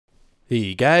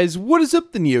Hey guys, what is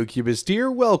up? The NeoCubest here.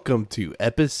 Welcome to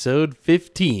episode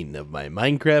 15 of my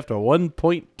Minecraft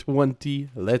 1.20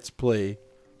 Let's Play.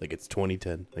 Like it's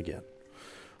 2010 again.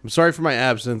 I'm sorry for my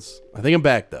absence. I think I'm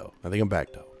back though.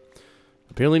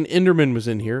 Apparently an Enderman was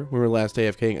in here when we were last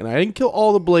AFKing, and I didn't kill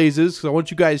all the blazes because I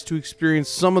want you guys to experience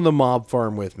some of the mob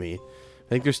farm with me. I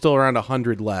think there's still around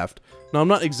 100 left. Now I'm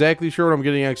not exactly sure what I'm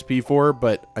getting XP for,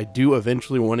 but I do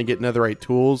eventually want to get netherite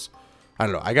tools. I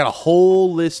don't know. I got a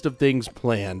whole list of things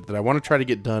planned that I want to try to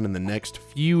get done in the next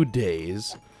few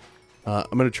days.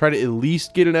 I'm going to try to at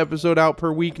least get an episode out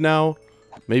per week now.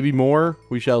 Maybe more.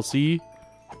 We shall see.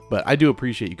 But I do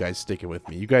appreciate you guys sticking with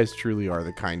me. You guys truly are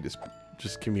the kindest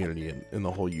just community in the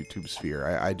whole YouTube sphere.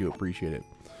 I do appreciate it.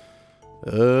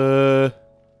 But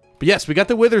yes, we got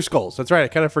the wither skulls. That's right. I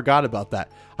kind of forgot about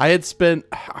that. I had spent,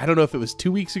 I don't know if it was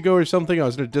 2 weeks ago or something. I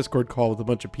was in a Discord call with a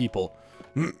bunch of people.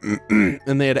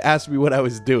 And they had asked me what I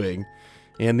was doing,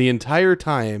 and the entire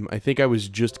time I think I was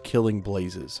just killing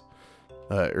blazes,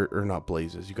 or not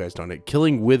blazes, you guys don't know,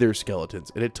 killing wither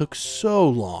skeletons, and it took so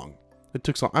long. I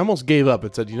almost gave up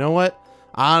and said, you know what,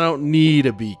 I don't need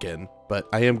a beacon, but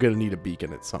I am gonna need a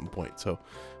beacon at some point. So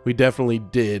we definitely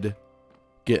did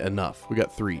get enough. We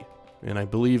got 3, and I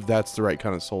believe that's the right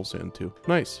kind of soul sand too.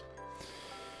 Nice.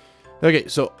 Okay,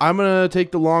 so I'm gonna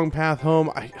take the long path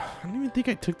home. I don't even think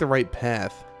I took the right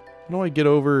path. How do I get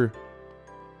over?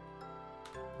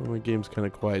 Oh, my game's kind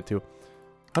of quiet too.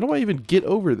 How do I even get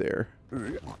over there?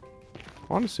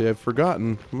 Honestly, I've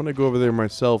forgotten. I'm gonna go over there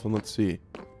myself and let's see.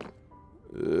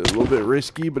 A little bit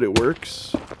risky, but it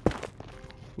works. A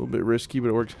little bit risky, but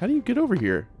it works. How do you get over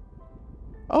here?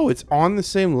 Oh, it's on the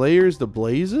same layer as the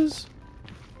blazes?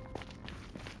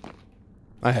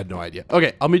 I had no idea.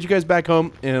 Okay, I'll meet you guys back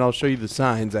home, and I'll show you the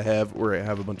signs I have where I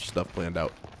have a bunch of stuff planned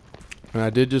out. And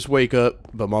I did just wake up,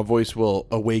 but my voice will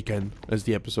awaken as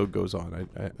the episode goes on.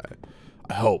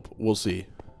 I hope. We'll see.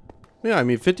 Yeah, I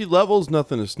mean, 50 levels,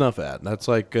 nothing to snuff at. That's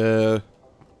like,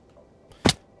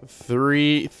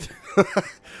 3...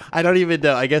 I don't even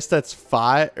know. I guess that's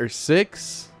 5 or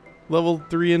 6 level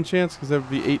 3 enchants, because that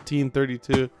would be 18,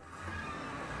 32.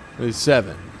 There's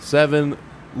 7. 7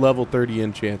 level 30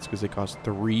 enchants because they cost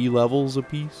 3 levels a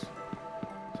piece.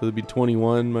 So it'd be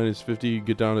 21 minus 50, you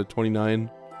get down to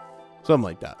 29. Something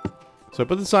like that. So I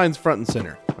put the signs front and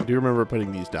center. I do remember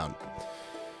putting these down.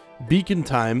 Beacon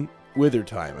time, wither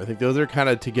time. I think those are kind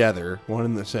of together, one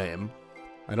and the same.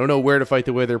 I don't know where to fight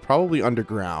the wither, probably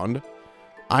underground.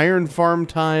 Iron farm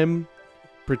time,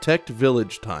 protect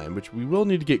village time, which we will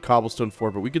need to get cobblestone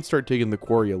for, but we can start digging the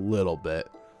quarry a little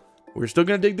bit. We're still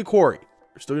going to dig the quarry.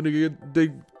 We're still going to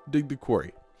dig the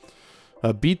quarry.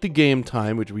 Beat the game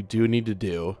time, which we do need to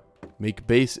do. Make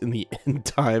base in the end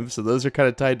time. So those are kind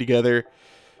of tied together.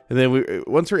 And then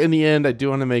once we're in the end, I do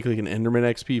want to make like an Enderman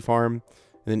XP farm.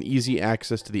 And then easy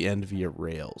access to the end via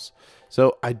rails.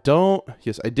 So I don't...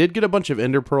 Yes, I did get a bunch of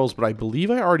ender pearls, but I believe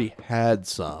I already had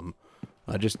some.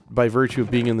 Just by virtue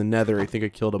of being in the nether, I think I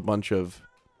killed a bunch of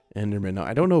Endermen. Now,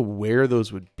 I don't know where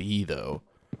those would be, though.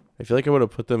 I feel like I would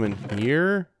have put them in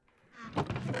here.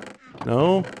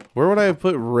 No? Where would I have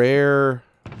put rare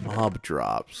mob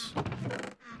drops?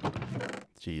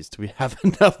 Jeez, do we have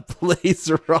enough blaze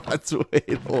rods?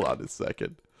 Wait, hold on a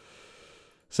second.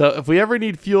 So if we ever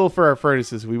need fuel for our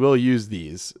furnaces, we will use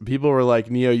these. People were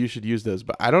like, Neo, you should use those.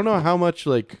 But I don't know how much,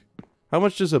 how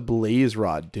much does a blaze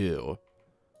rod do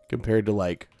compared to,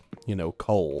 like, you know,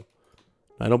 coal?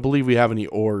 I don't believe we have any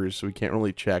ores, so we can't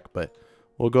really check. But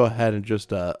we'll go ahead and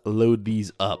just load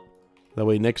these up. That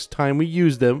way next time we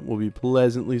use them, we'll be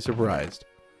pleasantly surprised.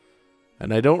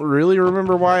 And I don't really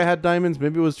remember why I had diamonds.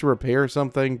 Maybe it was to repair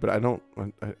something, but I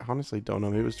honestly don't know.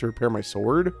 Maybe it was to repair my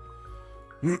sword?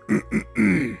 I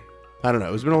don't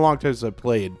know. It's been a long time since I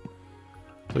played.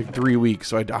 It's like 3 weeks,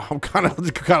 so I'm kind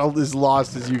of as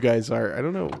lost as you guys are. I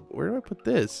don't know. Where do I put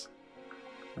this?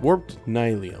 Warped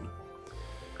nylium.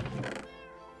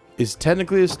 Is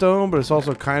technically a stone, but it's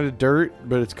also kind of dirt,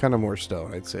 but it's kind of more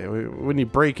stone, I'd say. When you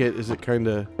break it, is it kind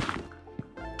of...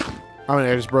 I mean,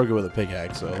 I just broke it with a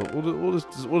pickaxe, so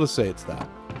we'll just say it's that.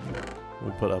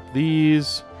 We'll put up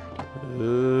these.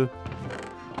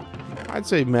 I'd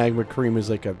say magma cream is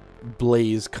like a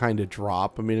blaze kind of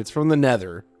drop. I mean, it's from the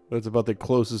nether, but it's about the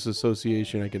closest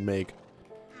association I can make.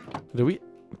 Do we...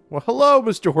 Well, hello,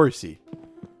 Mr. Horsey.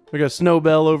 We got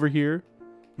Snowbell over here.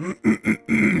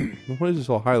 What is this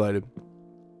all highlighted?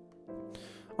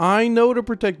 I know to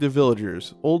protect the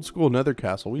villagers. Old school nether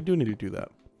castle. We do need to do that.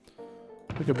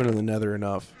 I think I've been in the nether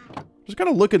enough. Just kind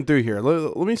of looking through here.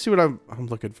 Let me see what I'm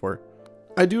looking for.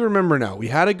 I do remember now. We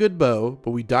had a good bow, but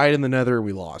we died in the nether and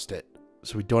we lost it.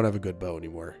 So we don't have a good bow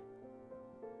anymore.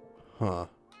 Huh.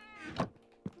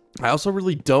 I also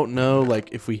really don't know, like,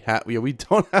 if we have, we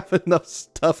don't have enough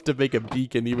stuff to make a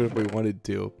beacon, even if we wanted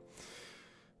to.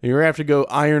 You're gonna have to go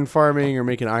iron farming or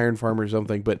make an iron farm or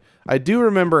something. But I do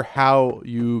remember how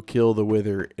you kill the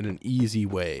wither in an easy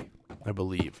way, I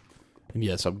believe. And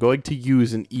yes, I'm going to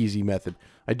use an easy method.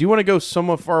 I do want to go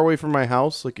somewhat far away from my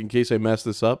house, like in case I mess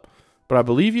this up. But I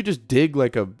believe you just dig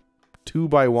like a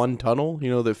 2x1 tunnel, you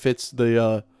know, that fits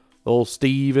the old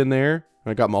Steve in there.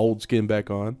 I got my old skin back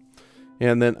on.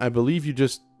 And then I believe you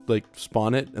just like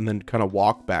spawn it and then kind of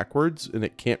walk backwards and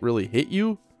it can't really hit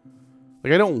you.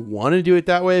 Like, I don't want to do it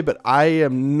that way, but I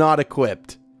am not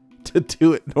equipped to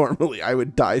do it normally. I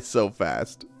would die so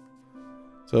fast.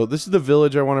 So this is the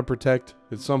village I want to protect.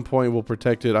 At some point we'll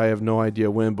protect it. I have no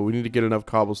idea when, but we need to get enough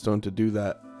cobblestone to do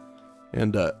that.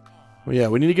 And, well, yeah,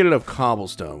 we need to get enough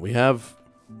cobblestone. We have...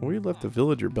 We left the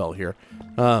villager bell here.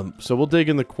 So we'll dig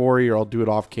in the quarry, or I'll do it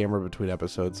off camera between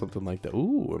episodes, something like that.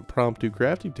 Ooh, impromptu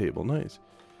crafting table, nice.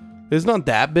 It's not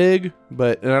that big,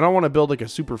 but, and I don't want to build like a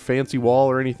super fancy wall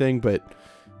or anything, but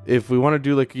if we want to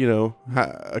do like, you know,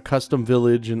 a custom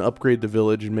village and upgrade the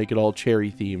village and make it all Chery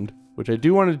themed, which I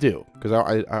do want to do, because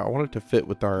I want it to fit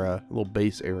with our little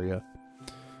base area.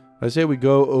 I say we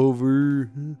go over...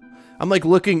 I'm like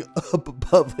looking up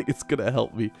above like it's gonna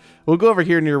help me. We'll go over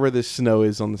here near where this snow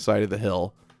is on the side of the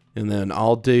hill. And then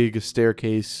I'll dig a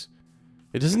staircase.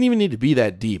 It doesn't even need to be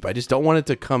that deep. I just don't want it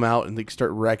to come out and like start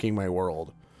wrecking my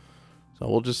world. So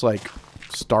we'll just like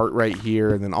start right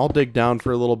here. And then I'll dig down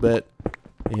for a little bit.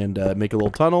 And make a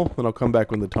little tunnel. Then I'll come back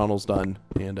when the tunnel's done.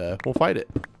 And we'll fight it.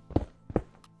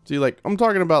 See, like, I'm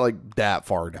talking about like that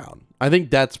far down. I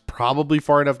think that's probably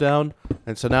far enough down.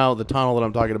 And so now the tunnel that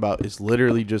I'm talking about is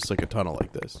literally just like a tunnel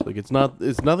like this. Like, it's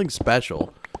nothing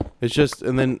special. It's just,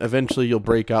 and then eventually you'll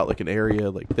break out like an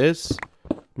area like this.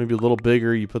 Maybe a little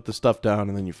bigger. You put the stuff down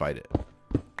and then you fight it.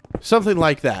 Something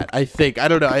like that, I think. I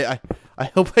don't know. I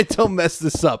hope I don't mess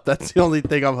this up. That's the only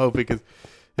thing I'm hoping, because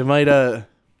it might,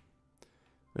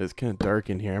 it's kind of dark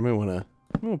in here. I'm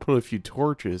gonna put a few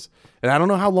torches, and I don't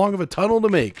know how long of a tunnel to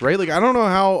make, right? Like, I don't know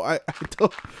how.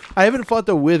 I haven't fought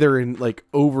the wither in like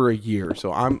over a year,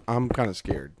 so I'm kind of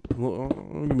scared. Let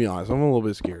me be honest, I'm a little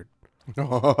bit scared.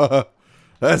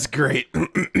 That's great.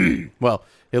 Well,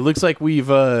 it looks like we've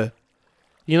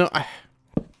you know, I'm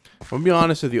gonna be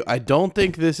honest with you. I don't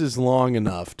think this is long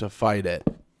enough to fight it,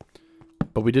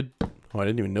 but we did. Oh, I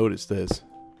didn't even notice this,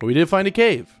 but we did find a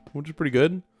cave, which is pretty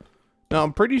good. Now,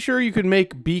 I'm pretty sure you can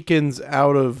make beacons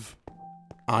out of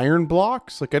iron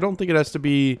blocks. Like, I don't think it has to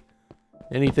be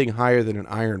anything higher than an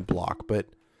iron block. But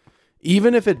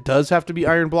even if it does have to be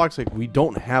iron blocks, like, we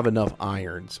don't have enough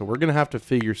iron. So we're going to have to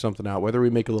figure something out. Whether we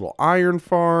make a little iron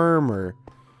farm or...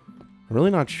 I'm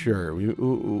really not sure.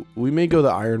 We may go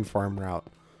the iron farm route.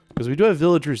 Because we do have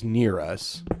villagers near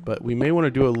us. But we may want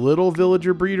to do a little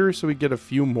villager breeder so we get a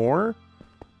few more.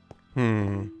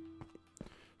 I'm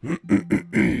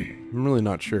really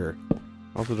not sure.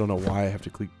 I also don't know why I have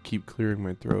to keep clearing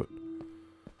my throat.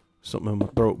 Something in my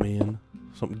throat, man.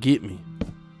 Something get me.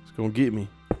 It's gonna get me.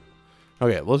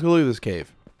 Okay, let's go look at this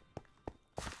cave.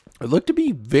 It looked to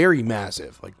be very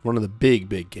massive, like one of the big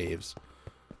caves.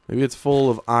 Maybe it's full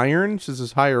of iron since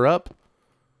it's higher up.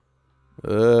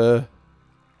 I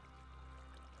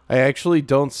actually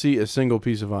don't see a single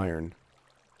piece of iron.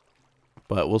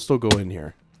 But we'll still go in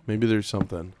here. Maybe there's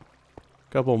something.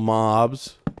 Couple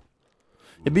mobs.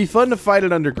 It'd be fun to fight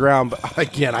it underground, but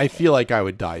again, I feel like I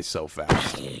would die so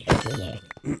fast.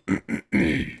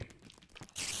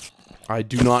 I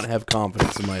do not have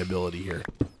confidence in my ability here.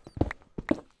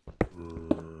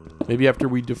 Maybe after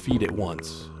we defeat it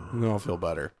once, then I'll feel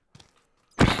better.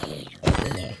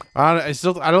 I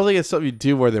don't think it's something you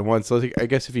do more than once. So I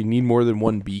guess if you need more than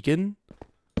one beacon,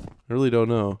 I really don't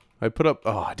know. I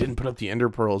didn't put up the ender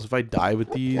pearls. If I die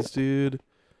with these, dude.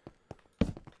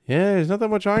 Yeah, there's not that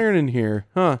much iron in here,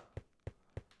 huh?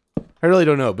 I really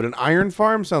don't know, but an iron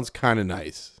farm sounds kind of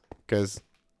nice, because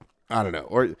I don't know.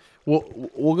 Or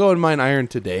we'll go and mine iron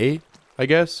today, I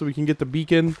guess, so we can get the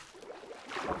beacon.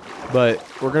 But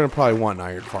we're gonna probably want an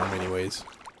iron farm anyways.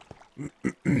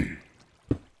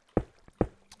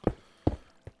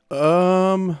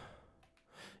 I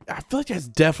feel like that's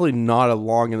definitely not a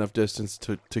long enough distance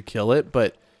to kill it,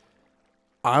 but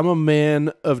I'm a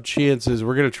man of chances.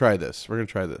 We're going to try this. So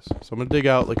I'm going to dig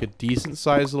out like a decent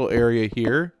sized little area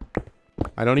here.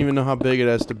 I don't even know how big it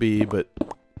has to be, but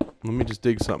let me just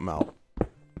dig something out.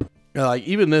 Like,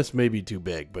 even this may be too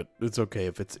big, but it's okay.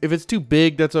 If it's too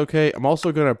big, that's okay. I'm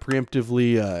also going to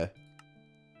preemptively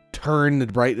turn the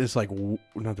brightness, like,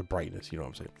 not the brightness, you know what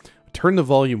I'm saying? Turn the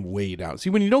volume way down. See,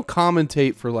 when you don't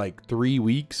commentate for like 3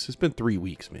 weeks, it's been 3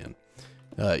 weeks, man.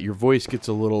 Your voice gets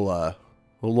a little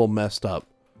A little messed up.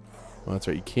 Oh, that's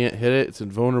right. You can't hit it. It's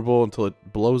invulnerable until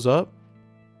it blows up.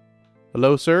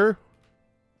 Hello, sir?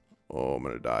 Oh, I'm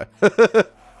gonna die.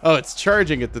 Oh, it's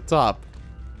charging at the top.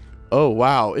 Oh,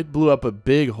 wow. It blew up a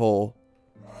big hole.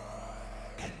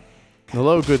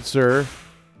 Hello, good sir.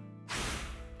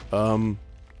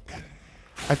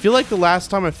 I feel like the last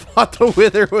time I fought the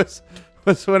Wither was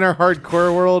when our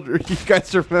hardcore world. You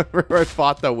guys remember where I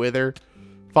fought the Wither?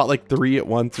 Fought like 3 at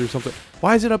once or something.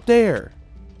 Why is it up there?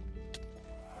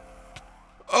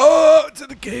 Oh, it's in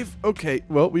the cave. Okay,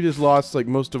 well, we just lost like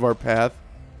most of our path.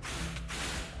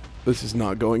 This is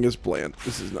not going as planned.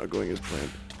 This is not going as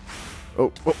planned.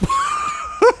 Oh, oh.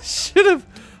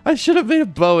 I should have made a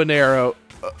bow and arrow.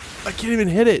 I can't even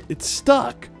hit it. It's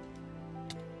stuck.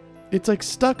 It's like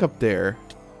stuck up there.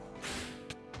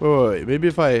 Wait, maybe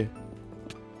if I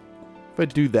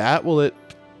do that, will it?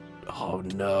 Oh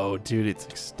no, dude, it's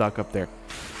like stuck up there.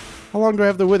 How long do I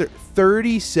have the Wither?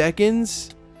 30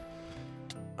 seconds?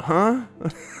 Huh?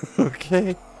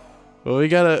 Okay. Well, we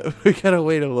gotta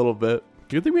wait a little bit.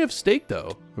 Good thing we have steak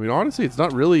though. I mean, honestly, it's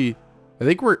not really. I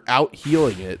think we're out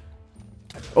healing it.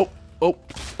 Oh, oh,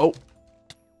 oh,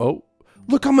 oh!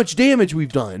 Look how much damage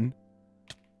we've done.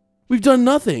 We've done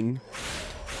nothing.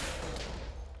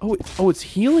 Oh, it's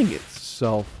healing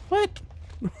itself. What?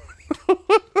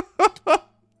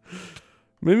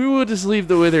 Maybe we'll just leave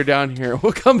the Wither down here.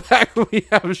 We'll come back when we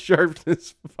have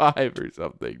sharpness 5 or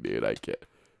something, dude. I can't.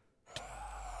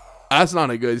 That's not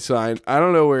a good sign. I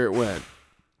don't know where it went.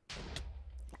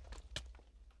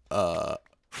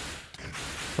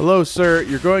 Hello, sir.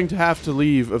 You're going to have to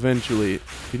leave eventually.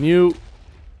 Can you...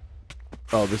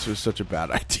 Oh, this was such a bad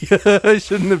idea. I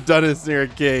shouldn't have done this near a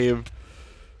cave.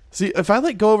 See, if I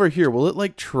like go over here, will it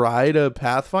like try to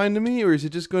pathfind me, or is it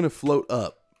just going to float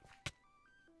up?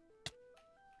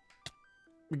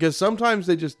 Because sometimes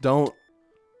they just don't.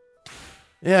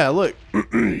 Yeah, look.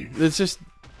 It's just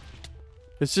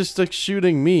like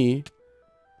shooting me.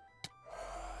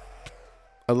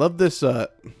 I love this. Is there a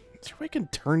way I can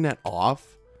turn that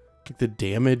off? Like the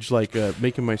damage, like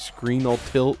making my screen all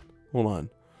tilt. Hold on.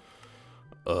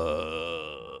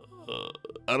 I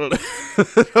don't know.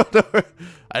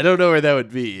 I don't know where that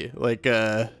would be. Like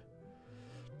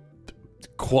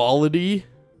quality.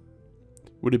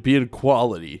 Would it be in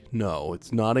quality? No,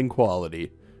 it's not in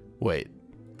quality. Wait.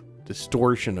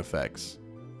 Distortion effects.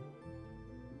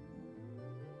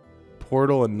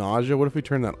 Portal and nausea. What if we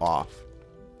turn that off?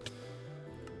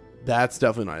 That's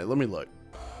definitely not it. Let me look.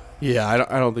 Yeah,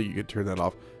 I don't think you could turn that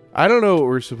off. I don't know what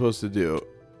we're supposed to do.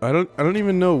 I don't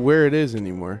even know where it is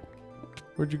anymore.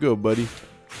 Where'd you go, buddy?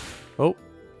 Oh.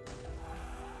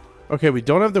 Okay, we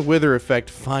don't have the Wither effect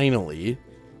finally.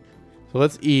 So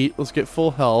let's eat. Let's get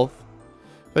full health.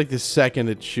 Like the second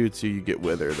it shoots you, you get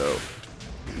Wither though.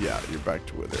 Yeah, you're back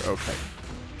to Wither. Okay.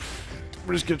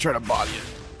 We're just gonna try to body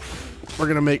it. We're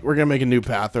gonna make a new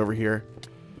path over here.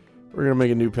 We're gonna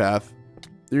make a new path.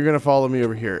 You're gonna follow me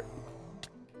over here.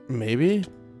 Maybe?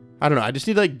 I don't know. I just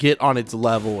need to like get on its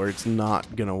level or it's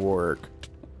not gonna work.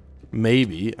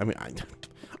 Maybe. I mean,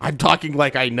 I'm talking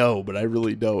like I know, but I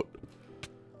really don't.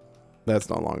 That's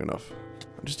not long enough.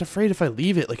 I'm just afraid if I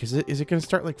leave it, like, is it gonna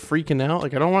start like freaking out?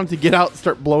 Like, I don't want it to get out and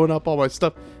start blowing up all my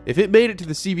stuff. If it made it to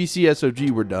the CBC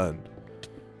SOG, we're done.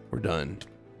 We're done.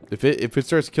 If it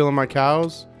starts killing my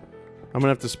cows, I'm gonna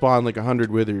have to spawn like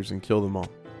 100 withers and kill them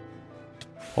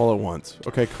all at once.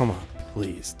 Okay, come on,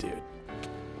 please, dude.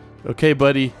 Okay,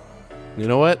 buddy. You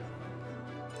know what?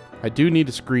 I do need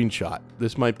a screenshot.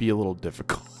 This might be a little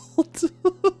difficult.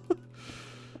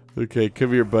 Okay,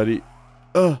 come here, buddy.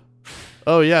 Oh,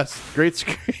 yes. Great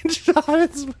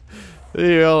screenshot.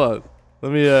 Hey, hold on.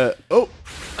 Let me, oh,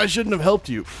 I shouldn't have helped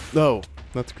you. No,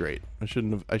 that's great. I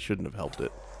shouldn't have helped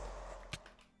it.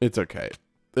 It's okay.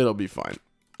 It'll be fine.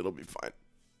 It'll be fine.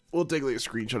 We'll take like a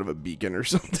screenshot of a beacon or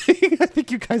something. I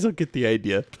think you guys will get the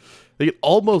idea. Like, it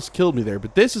almost killed me there,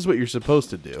 but this is what you're supposed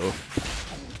to do.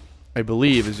 I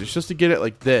believe is you're supposed to get it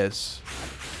like this,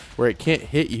 where it can't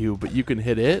hit you, but you can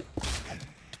hit it.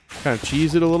 Kind of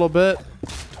cheese it a little bit.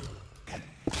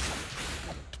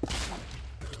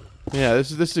 Yeah,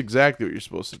 this is exactly what you're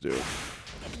supposed to do.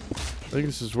 I think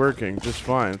this is working just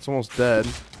fine. It's almost dead.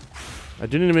 I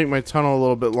do need to make my tunnel a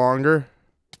little bit longer.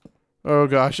 Oh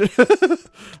gosh.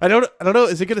 I don't know.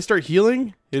 Is it gonna start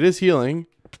healing? It is healing.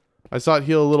 I saw it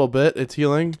heal a little bit. It's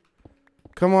healing.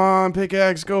 Come on,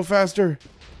 pickaxe, go faster.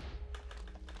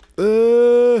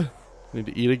 Need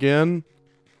to eat again.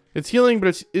 It's healing,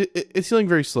 but it's healing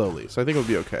very slowly, so I think it'll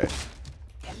be okay.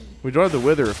 We don't have the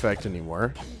Wither effect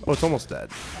anymore. Oh, it's almost dead.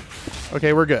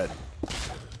 Okay, we're good.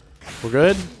 We're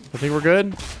good? I think we're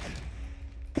good.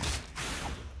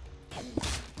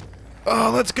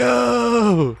 Oh, let's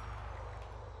go.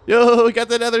 Yo, we got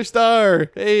the nether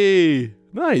star. Hey,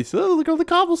 nice. Oh, look at all the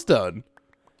cobblestone.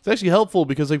 It's actually helpful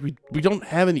because like we don't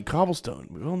have any cobblestone.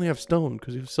 We only have stone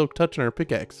because we have silk touch in our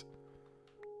pickaxe.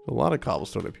 A lot of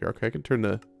cobblestone up here. Okay, I can turn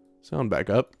the sound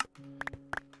back up.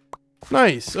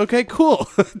 Nice. Okay, cool.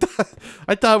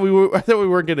 I thought we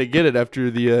weren't gonna get it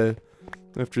after the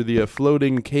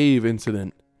floating cave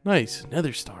incident. Nice.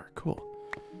 Nether star. Cool.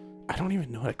 I don't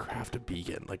even know how to craft a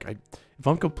beacon. Like if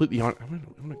I'm completely honest, I'm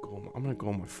gonna go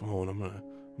on my phone. I'm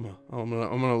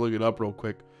gonna look it up real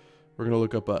quick. We're gonna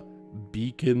look up a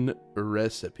beacon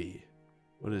recipe.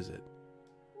 What is it?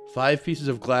 5 pieces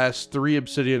of glass, 3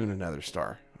 obsidian, and a nether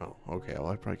star. Oh, okay. Well,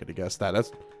 I probably could have guessed that.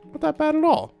 That's not that bad at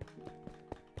all.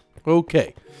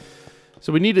 Okay.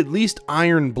 So we need at least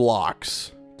iron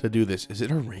blocks to do this. Is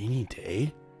it a rainy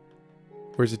day?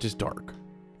 Or is it just dark?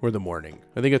 Or the morning?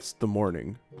 I think it's the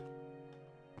morning.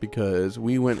 Because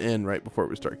we went in right before it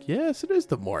was dark. Yes, it is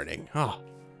the morning. Ah, oh,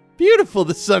 beautiful.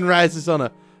 The sun rises on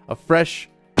a fresh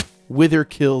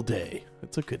witherkill day.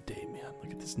 It's a good day, man.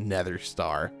 Look at this nether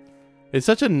star. It's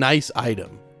such a nice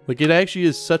item. Like, it actually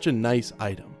is such a nice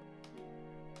item.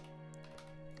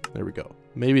 There we go.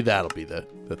 Maybe that'll be the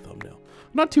thumbnail.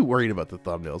 I'm not too worried about the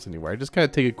thumbnails anymore. I just kind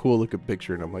of take a cool look at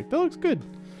picture and I'm like, that looks good.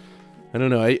 I don't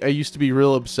know. I used to be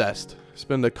real obsessed.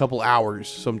 Spend a couple hours,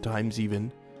 sometimes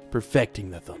even,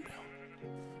 perfecting the thumbnail.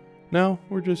 Now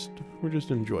we're just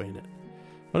enjoying it.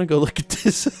 I'm gonna go look at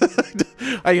this.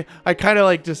 I kind of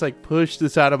like just like push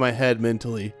this out of my head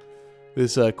mentally.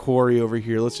 This quarry over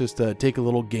here. Let's just take a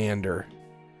little gander.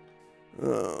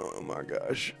 Oh my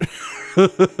gosh.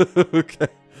 Okay.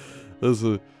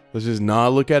 Let's just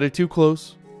not look at it too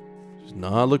close. Just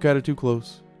not look at it too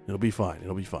close. It'll be fine.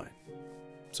 It'll be fine.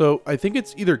 So I think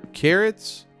it's either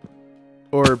carrots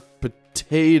or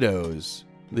potatoes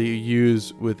that you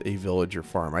use with a villager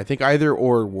farm. I think either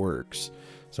or works.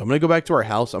 So I'm going to go back to our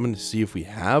house. I'm going to see if we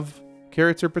have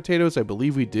carrots or potatoes. I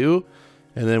believe we do.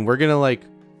 And then we're going to like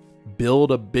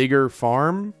build a bigger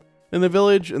farm in the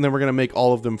village. And then we're going to make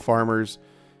all of them farmers.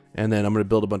 And then I'm going to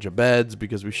build a bunch of beds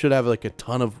because we should have like a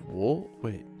ton of wool.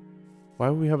 Wait, why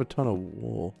would we have a ton of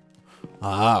wool?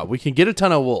 Ah, we can get a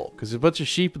ton of wool because there's a bunch of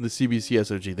sheep in the CBC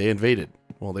SOG. They invaded.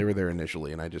 Well, they were there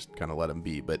initially and I just kind of let them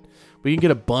be. But we can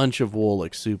get a bunch of wool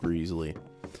like super easily.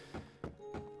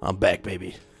 I'm back,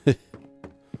 baby.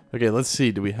 Okay, let's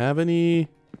see. Do we have any? I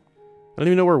don't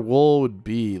even know where wool would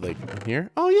be. Like in here?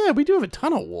 Oh yeah, we do have a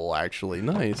ton of wool actually.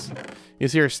 Nice. You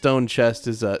see our stone chest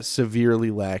is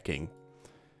severely lacking.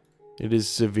 It is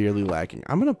severely lacking.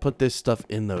 I'm gonna put this stuff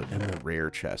in the rare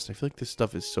chest. I feel like this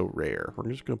stuff is so rare. We're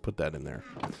just gonna put that in there.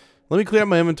 Let me clear out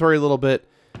my inventory a little bit,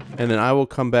 and then I will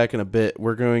come back in a bit.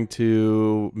 We're going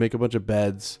to make a bunch of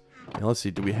beds. And let's see.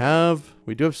 Do we have?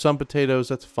 We do have some potatoes.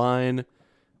 That's fine.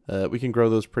 We can grow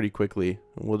those pretty quickly.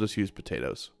 We'll just use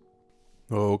potatoes.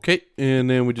 Okay, and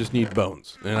then we just need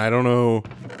bones. And I don't know.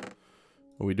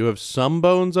 We do have some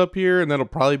bones up here, and that'll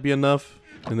probably be enough.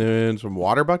 And then some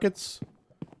water buckets,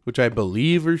 which I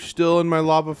believe are still in my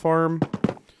lava farm.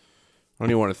 I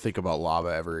don't even want to think about lava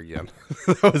ever again.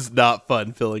 That was not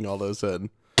fun filling all those in.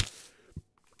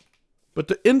 But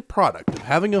the end product of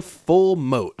having a full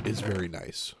moat is very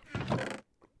nice.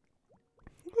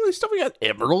 Holy stuff, we got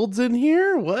emeralds in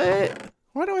here? What?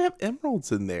 Why do I have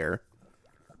emeralds in there?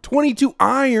 22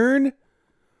 iron?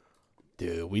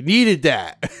 Dude, we needed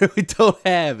that. We don't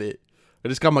have it. I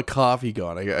just got my coffee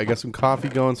going. I got some coffee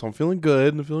going, so I'm feeling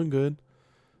good. I'm feeling good.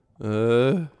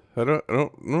 I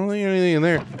don't think anything in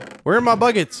there. Where are my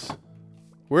buckets?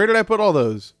 Where did I put all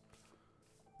those?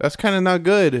 That's kind of not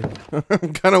good.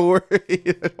 I'm kind of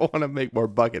worried. I want to make more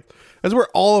buckets. That's where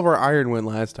all of our iron went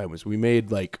last time. Was we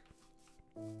made like,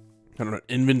 I don't know,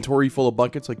 inventory full of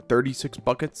buckets, like 36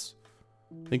 buckets.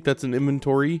 I think that's an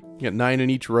inventory. You got 9 in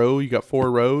each row. You got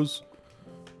 4 rows.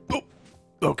 Oh,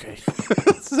 okay.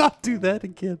 Let's not do that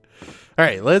again. All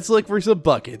right, let's look for some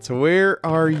buckets. Where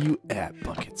are you at,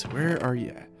 buckets? Where are you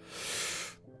at?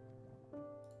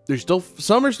 There's still,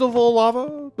 some are still full of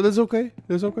lava, but that's okay.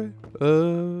 That's okay.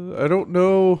 I don't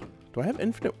know. Do I have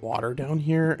infinite water down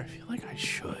here? I feel like I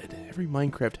should. Every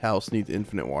Minecraft house needs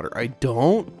infinite water. I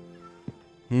don't.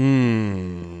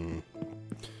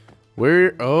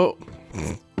 Where? Oh.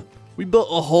 We built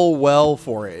a whole well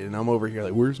for it, and I'm over here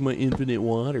like, where's my infinite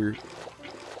water?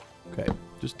 Okay,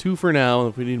 just 2 for now.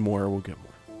 If we need more, we'll get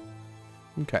more.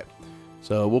 Okay,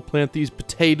 so we'll plant these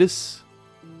potatoes.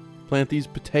 Plant these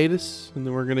potatoes, and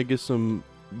then we're gonna get some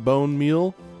bone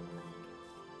meal.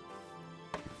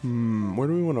 Where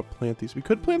do we want to plant these? We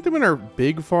could plant them in our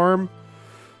big farm.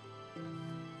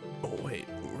 Oh wait,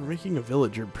 we're making a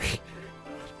villager breed.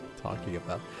 What am I talking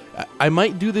about? I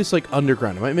might do this like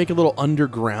underground. I might make a little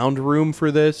underground room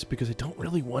for this because I don't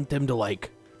really want them to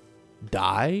like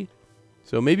die.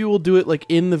 So maybe we'll do it like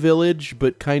in the village,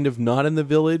 but kind of not in the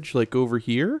village, like over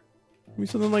here. Maybe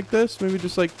something like this. Maybe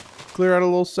just like clear out a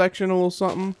little section, a little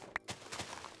something.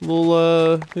 A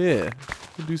little, yeah.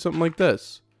 We'll do something like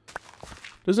this.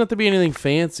 Doesn't have to be anything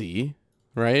fancy,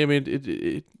 right? I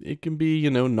mean, it can be,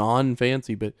 you know,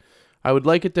 non-fancy, but I would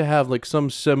like it to have like some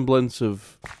semblance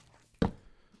of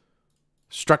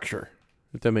structure,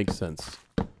 if that makes sense.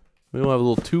 We'll have a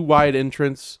little too wide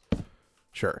entrance.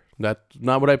 Sure, that's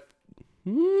not what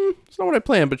it's not what I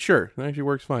planned, but sure, it actually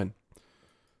works fine.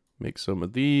 Make some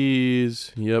of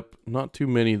these. Yep, not too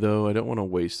many though. I don't want to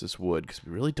waste this wood because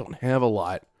we really don't have a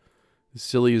lot. As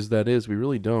silly as that is, we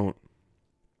really don't.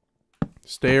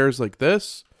 Stairs like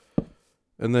this,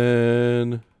 and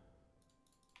then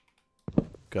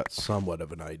got somewhat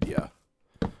of an idea.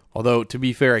 Although, to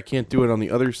be fair, I can't do it on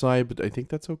the other side, but I think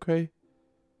that's okay.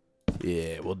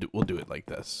 Yeah, we'll do it like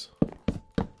this.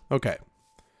 Okay.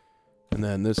 And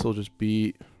then this will just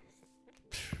be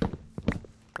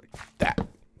like that.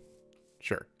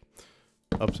 Sure.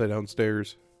 Upside down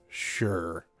stairs.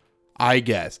 Sure. I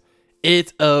guess.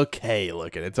 It's okay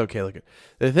looking. It's okay looking.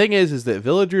 The thing is that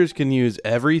villagers can use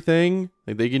everything.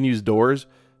 Like, they can use doors,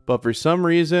 but for some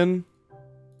reason,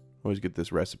 always get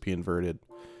this recipe inverted.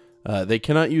 They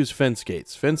cannot use fence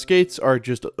gates. Fence gates are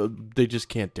just, they just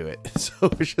can't do it. So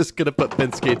we're just going to put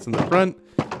fence gates in the front.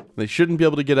 They shouldn't be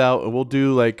able to get out. And we'll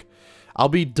do like, I'll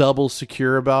be double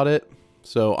secure about it.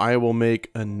 So I will make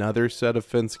another set of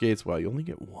fence gates. Wow, you only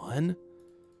get one?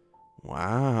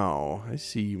 Wow, I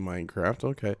see you, Minecraft.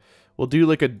 Okay. We'll do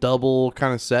like a double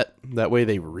kind of set. That way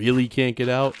they really can't get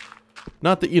out.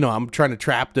 Not that, you know, I'm trying to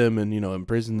trap them and, you know,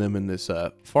 imprison them in this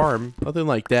farm. Nothing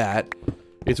like that.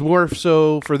 It's more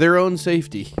so for their own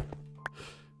safety.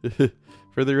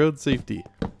 For their own safety.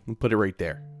 I'll put it right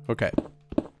there. Okay.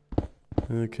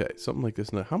 Okay, something like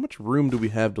this. Now, how much room do we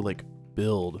have to, like,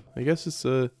 build? I guess it's,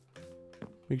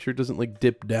 make sure it doesn't, like,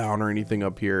 dip down or anything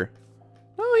up here.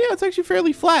 Oh, yeah, it's actually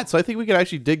fairly flat. So I think we can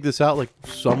actually dig this out, like,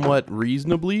 somewhat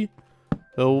reasonably.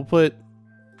 So we'll put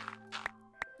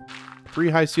 3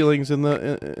 high ceilings in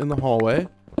the hallway.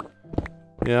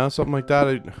 Yeah, something like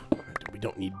that. We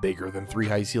don't need bigger than 3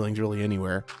 high ceilings really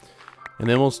anywhere. And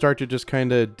then we'll start to just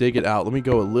kind of dig it out. Let me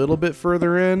go a little bit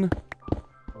further in.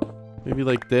 Maybe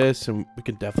like this, and we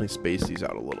can definitely space these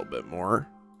out a little bit more.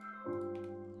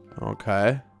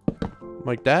 Okay.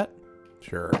 Like that?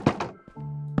 Sure.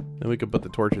 Then we can put the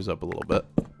torches up a little bit.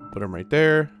 Put them right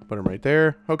there. Put them right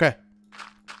there. Okay.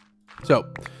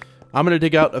 So, I'm going to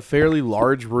dig out a fairly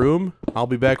large room. I'll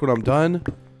be back when I'm done.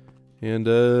 And,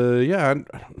 yeah,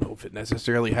 I don't know if it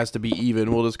necessarily has to be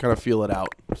even. We'll just kind of feel it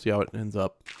out. See how it ends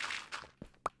up.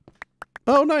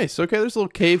 Oh, nice. Okay, there's a little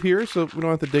cave here, so we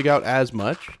don't have to dig out as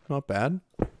much. Not bad.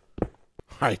 All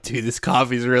right, dude, this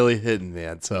coffee's really hitting,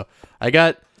 man. So, I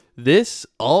got this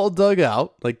all dug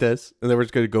out like this, and then we're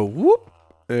just going to go whoop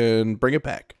and bring it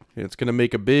back. And it's going to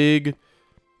make a big...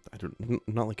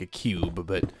 not like a cube,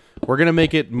 but we're gonna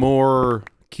make it more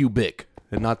cubic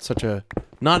and not such a,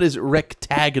 not as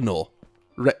rectagonal.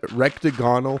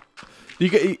 Rectagonal.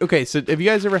 Okay, so have you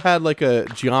guys ever had like a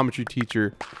geometry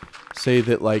teacher say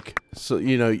that, like, so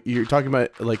you know, you're talking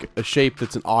about like a shape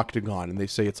that's an octagon, and they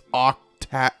say it's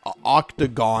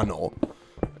octagonal,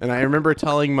 and I remember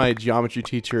telling my geometry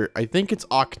teacher, I think it's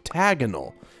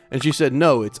octagonal, and she said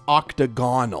no, it's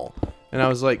octagonal, and I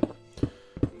was like,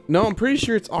 no, I'm pretty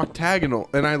sure it's octagonal.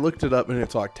 And I looked it up and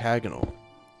it's octagonal.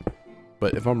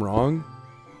 But if I'm wrong,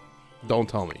 don't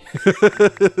tell me.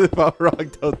 If I'm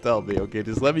wrong, don't tell me, okay?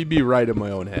 Just let me be right in my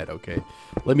own head, okay?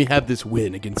 Let me have this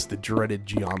win against the dreaded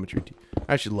geometry teacher.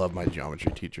 I actually love my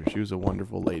geometry teacher. She was a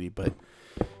wonderful lady, but...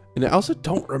 And I also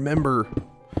don't remember,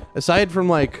 aside from,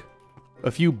 like,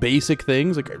 a few basic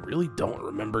things, like, I really don't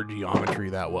remember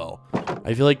geometry that well.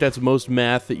 I feel like that's most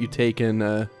math that you take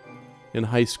in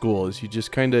high school, is you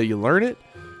just kind of, you learn it,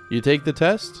 you take the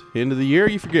test, end of the year,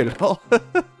 you forget it all.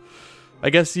 I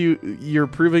guess you're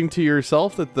proving to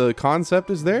yourself that the concept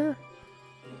is there?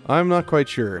 I'm not quite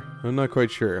sure. I'm not quite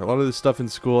sure. A lot of this stuff in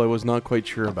school I was not quite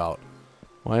sure about.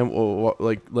 Why,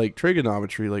 like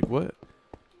trigonometry, like what?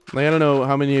 Like, I don't know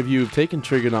how many of you have taken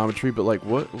trigonometry, but like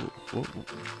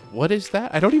what is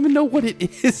that? I don't even know what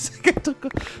it is. I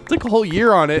took a whole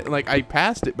year on it, and like I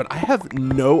passed it, but I have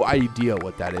no idea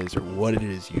what that is or what it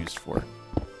is used for.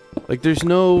 Like, there's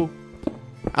no,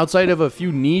 outside of a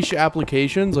few niche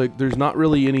applications, like there's not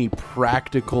really any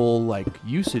practical like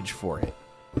usage for it.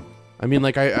 I mean,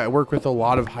 like I work with a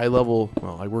lot of high level,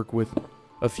 well, I work with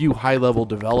a few high level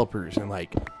developers, and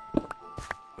like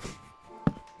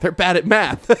They're bad at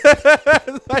math.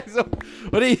 Like, so,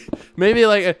 what do you, maybe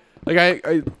like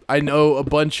I know a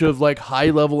bunch of like high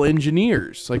level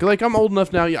engineers. Like I'm old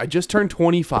enough now. I just turned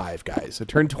 25, guys. I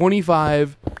turned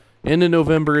 25. End of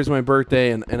November is my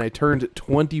birthday, and I turned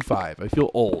 25. I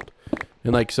feel old.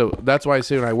 And like, so that's why I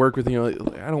say when I work with, you know,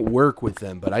 I don't work with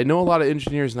them, but I know a lot of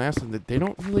engineers, and I ask them that they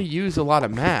don't really use a lot of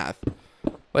math.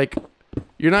 Like,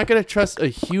 you're not going to trust a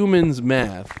human's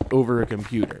math over a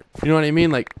computer. You know what I mean?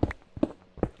 Like,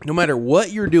 no matter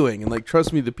what you're doing, and like,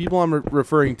 trust me, the people I'm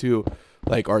referring to,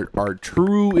 like, are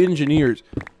true engineers.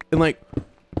 And like,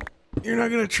 you're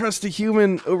not going to trust a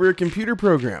human over a computer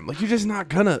program. Like, you're just not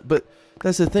gonna. But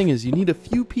that's the thing, is you need a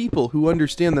few people who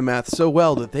understand the math so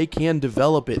well that they can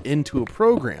develop it into a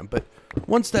program. But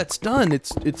once that's done,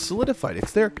 it's solidified.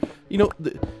 It's there. You know,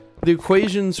 the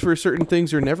equations for certain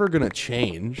things are never going to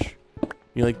change.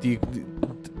 You know, like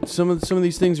some of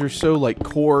these things are so like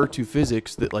core to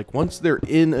physics that like once they're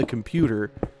in a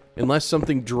computer, unless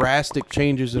something drastic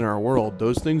changes in our world,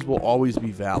 those things will always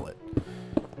be valid.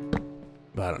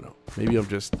 But I don't know. Maybe I'm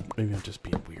just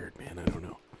being weird, man. I don't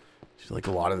know. Like,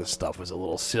 a lot of this stuff was a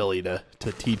little silly to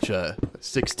teach a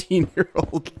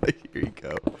 16-year-old. Like, here you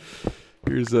go.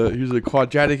 Here's a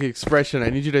quadratic expression. I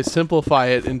need you to simplify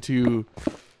it into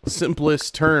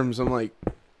simplest terms. I'm like,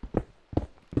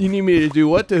 you need me to do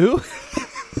what to who?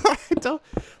 I don't,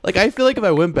 like, I feel like if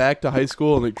I went back to high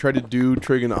school and like tried to do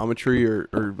trigonometry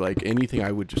or like anything,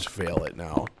 I would just fail it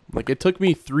now. Like, it took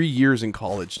me 3 years in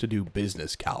college to do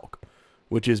business calc,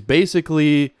 which is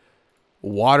basically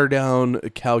water down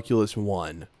calculus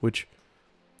 1, which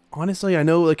honestly, I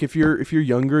know, like, if you're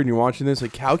younger and you're watching this,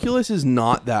 like, calculus is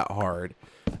not that hard,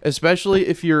 especially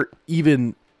if you're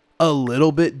even a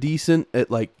little bit decent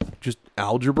at like just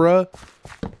algebra.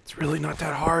 It's really not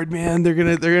that hard, man. They're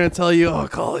gonna tell you, oh,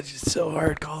 college is so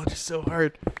hard. College is so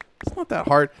hard. It's not that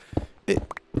hard.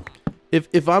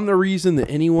 If I'm the reason that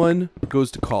anyone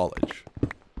goes to college,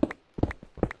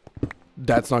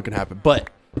 that's not gonna happen.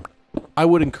 But I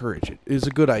would encourage it. It's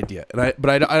a good idea, and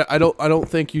I don't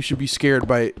think you should be scared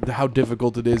by how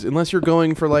difficult it is, unless you're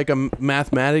going for like a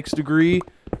mathematics degree.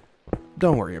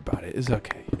 Don't worry about it. It's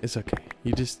okay. It's okay.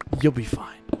 You'll be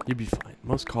fine. You'll be fine.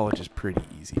 Most college is pretty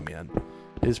easy, man.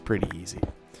 It's pretty easy.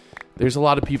 There's a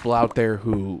lot of people out there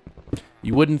who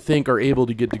you wouldn't think are able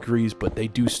to get degrees, but they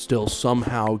do still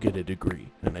somehow get a degree,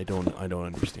 and I don't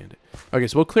understand it. Okay,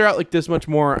 so we'll clear out like this much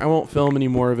more. I won't film any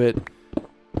more of it.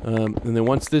 And then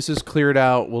once this is cleared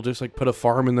out, we'll just like put a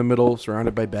farm in the middle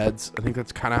surrounded by beds. I think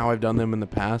that's kind of how I've done them in the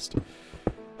past.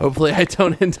 Hopefully I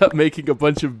don't end up making a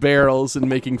bunch of barrels and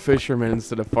making fishermen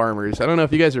instead of farmers. I don't know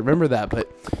if you guys remember that,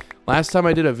 but last time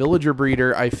I did a villager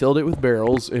breeder, I filled it with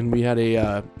barrels, and we had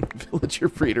a villager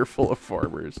breeder full of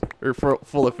farmers, or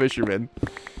full of fishermen.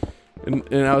 And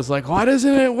I was like, why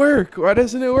doesn't it work? Why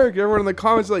doesn't it work? Everyone in the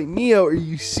comments was like, Neo, are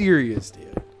you serious,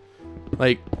 dude?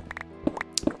 Like,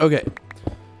 okay.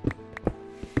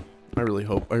 I really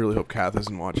hope Kath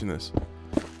isn't watching this.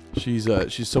 She's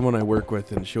someone I work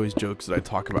with, and she always jokes that I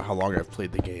talk about how long I've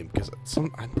played the game, because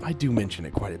I do mention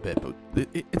it quite a bit, but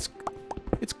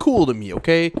it's cool to me,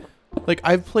 okay? Like,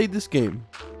 I've played this game,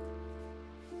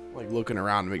 like, looking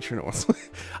around to make sure no one's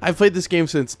I've played this game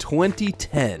since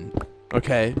 2010,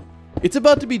 okay? It's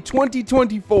about to be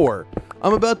 2024.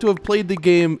 I'm about to have played the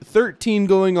game 13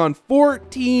 going on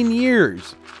 14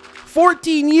 years.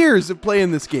 14 years of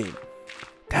playing this game.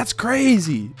 That's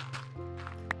crazy.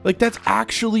 Like, that's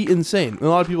actually insane. And a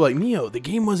lot of people are like, Neo, the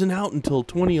game wasn't out until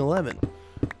 2011.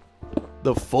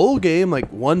 The full game,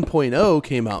 like 1.0,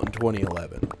 came out in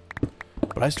 2011.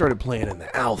 But I started playing in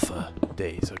the alpha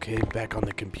days, okay? Back on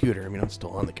the computer. I mean, I'm still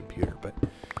on the computer, but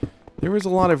there was a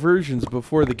lot of versions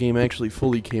before the game actually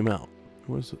fully came out.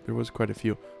 There was quite a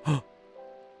few. You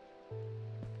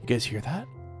guys hear that?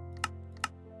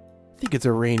 I think it's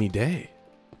a rainy day.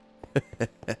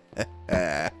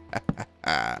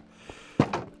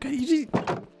 Okay,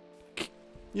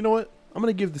 you know what? I'm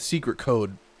going to give the secret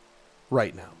code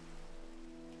right now.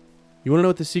 You want to know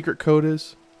what the secret code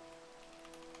is?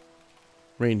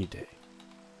 Rainy day.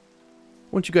 I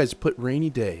want you guys to put rainy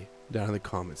day down in the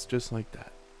comments, just like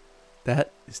that.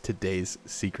 That is today's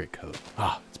secret code.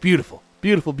 Ah, it's beautiful.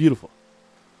 Beautiful, beautiful.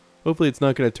 Hopefully it's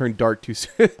not going to turn dark too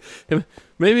soon.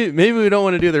 maybe we don't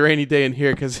want to do the rainy day in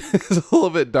here because it's a little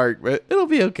bit dark, but it'll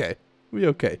be okay. It'll be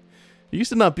okay. It used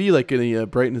to not be like any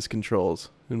brightness controls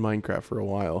in Minecraft for a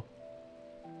while.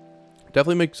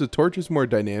 Definitely makes the torches more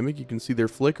dynamic. You can see their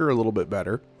flicker a little bit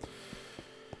better.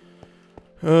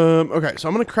 Okay, so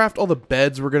I'm going to craft all the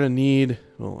beds we're going to need.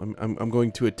 Well, I'm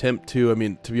going to attempt to. I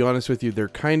mean, to be honest with you, they're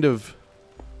kind of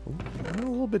a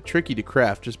little bit tricky to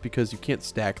craft just because you can't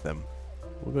stack them.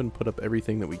 We'll go ahead and put up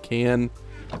everything that we can.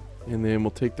 And then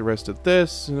we'll take the rest of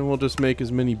this, and then we'll just make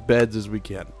as many beds as we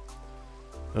can.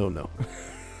 Oh no.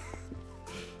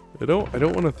 I don't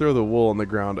want to throw the wool on the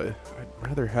ground. I'd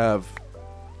rather have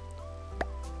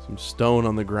some stone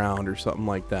on the ground or something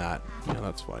like that. Yeah,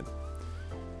 that's fine.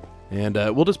 And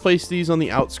we'll just place these on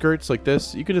the outskirts like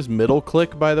this. You can just middle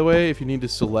click, by the way, if you need to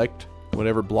select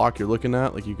whatever block you're looking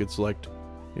at. Like you could select,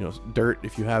 you know, dirt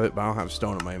if you have it, but I don't have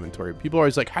stone in my inventory. People are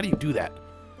always like, how do you do that?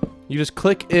 You just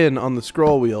click in on the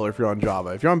scroll wheel if you're on Java.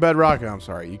 If you're on Bedrock, I'm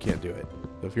sorry, you can't do it.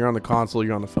 If you're on the console,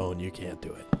 you're on the phone, you can't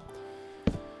do it.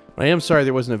 I am sorry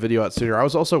there wasn't a video out sooner. I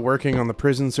was also working on the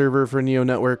prison server for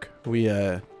NeoNetwork. We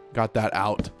got that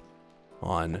out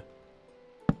on...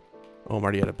 Oh, I'm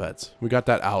already out of beds. We got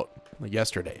that out like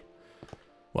yesterday.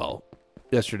 Well,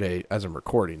 yesterday as I'm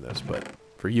recording this, but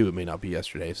for you it may not be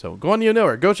yesterday. So go on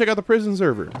NeoNetwork. Go check out the prison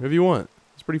server if you want.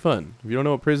 It's pretty fun. If you don't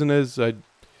know what prison is,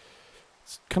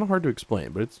 it's kind of hard to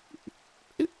explain, but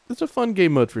it's a fun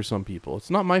game mode for some people. It's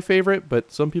not my favorite,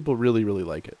 but some people really, really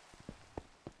like it.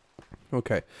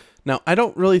 Okay. Now, I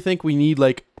don't really think we need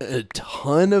like a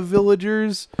ton of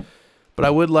villagers, but I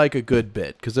would like a good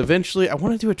bit, because eventually I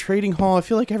want to do a trading hall. I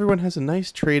feel like everyone has a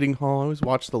nice trading hall. I always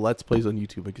watch the Let's Plays on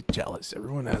YouTube. I get jealous.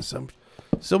 Everyone has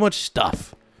so much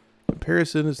stuff.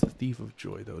 Comparison is the thief of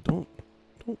joy, though.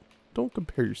 Don't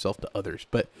compare yourself to others,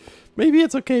 but maybe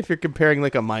it's okay if you're comparing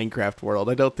like a Minecraft world.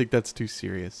 I don't think that's too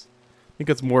serious. I think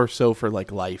it's more so for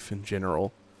like life in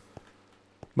general.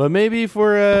 But maybe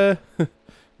for a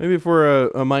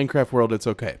Minecraft world, it's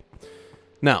okay.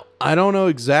 Now, I don't know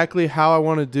exactly how I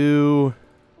want to do...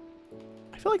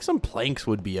 I feel like some planks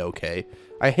would be okay.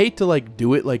 I hate to like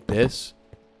do it like this,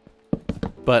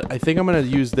 but I think I'm going to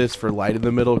use this for light in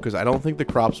the middle because I don't think the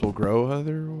crops will grow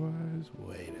otherwise.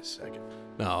 Wait a second.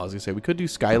 No, I was going to say we could do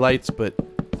skylights, but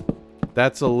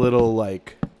that's a little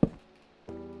like...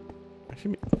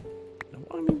 Actually,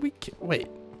 I mean, we can't... Wait.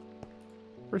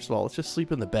 First of all, let's just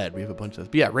sleep in the bed. We have a bunch of this.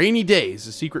 But yeah, rainy day is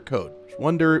a secret code. Just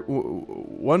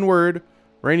one word,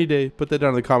 rainy day. Put that down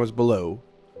in the comments below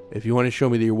if you want to show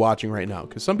me that you're watching right now.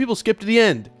 Because some people skip to the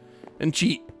end and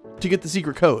cheat to get the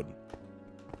secret code.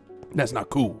 That's not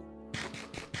cool.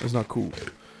 That's not cool.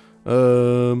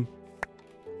 I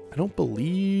don't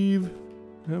believe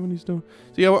I have any stone.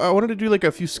 See, I wanted to do like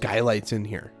a few skylights in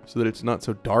here so that it's not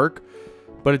so dark.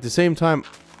 But at the same time...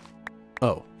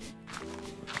 Oh.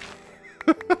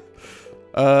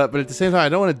 But at the same time, I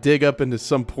don't want to dig up into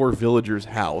some poor villager's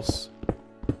house.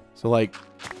 So, like...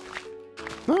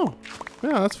 Oh.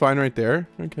 Yeah, that's fine right there.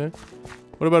 Okay.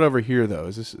 What about over here, though?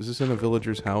 Is this in a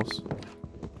villager's house?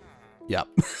 Yep.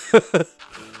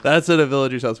 That's in a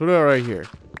villager's house. What about right here?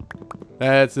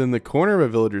 That's in the corner of a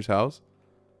villager's house.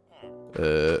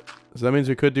 So that means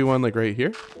we could do one, like, right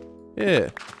here? Yeah.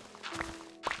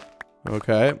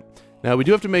 Okay. Now, we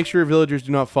do have to make sure villagers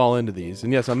do not fall into these.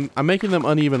 And yes, I'm making them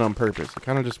uneven on purpose. I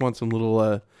kind of just want some little,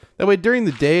 that way during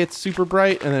the day it's super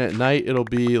bright, and then at night it'll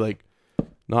be, like,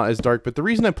 not as dark. But the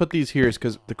reason I put these here is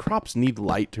because the crops need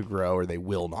light to grow, or they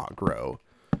will not grow.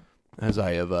 As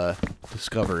I have,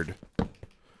 discovered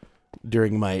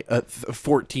during my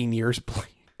 14 years playing.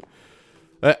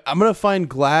 I'm going to find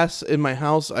glass in my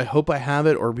house. I hope I have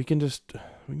it, or we can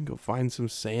go find some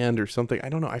sand or something. I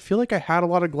don't know. I feel like I had a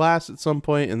lot of glass at some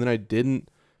point, and then I didn't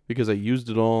because I used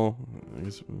it all. I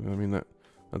mean,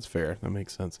 that's fair. That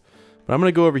makes sense. But I'm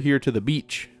going to go over here to the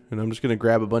beach, and I'm just going to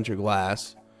grab a bunch of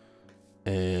glass,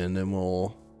 and then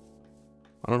we'll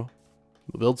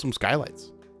build some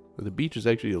skylights. The beach is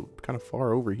actually kind of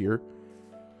far over here.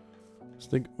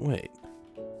 Just think, wait.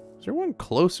 Is there one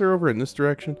closer over in this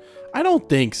direction? I don't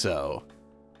think so.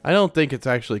 I don't think it's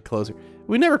actually closer.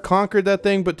 We never conquered that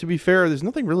thing, but to be fair, there's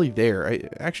nothing really there.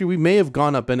 Actually, we may have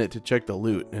gone up in it to check the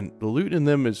loot, and the loot in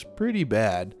them is pretty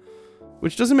bad,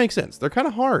 which doesn't make sense. They're kind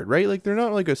of hard, right? Like, they're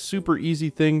not like a super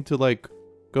easy thing to, like,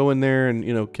 go in there and,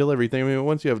 you know, kill everything. I mean,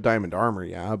 once you have diamond armor,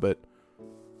 yeah, but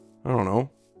I don't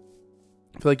know.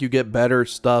 I feel like you get better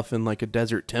stuff in, like, a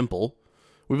desert temple.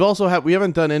 We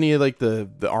haven't done any of, like, the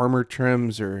armor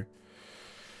trims or...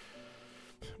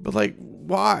 But, like,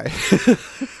 why?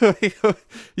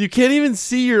 You can't even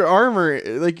see your armor.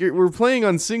 Like, we're playing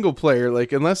on single player.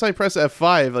 Like, unless I press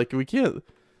F5, like, we can't...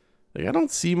 Like, I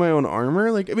don't see my own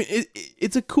armor. Like, I mean,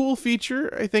 it's a cool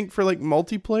feature, I think, for, like,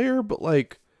 multiplayer. But,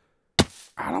 like,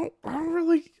 I don't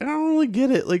really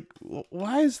get it. Like,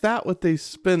 why is that what they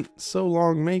spent so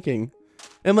long making?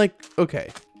 And, like, okay,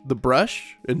 the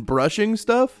brush and brushing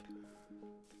stuff?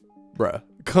 Bruh,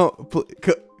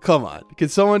 come on. Can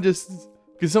someone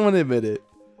admit it?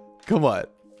 Come on.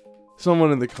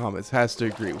 Someone in the comments has to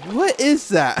agree. What is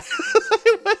that?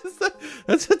 What is that?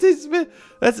 That's what they spent.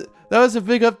 That was a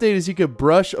big update. Is you could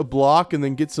brush a block and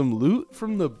then get some loot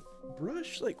from the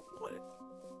brush. Like what?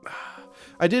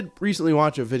 I did recently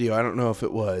watch a video. I don't know if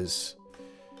it was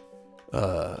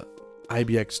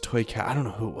IBX Toy Cat. I don't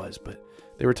know who it was, but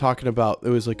they were talking about, it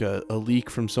was like a leak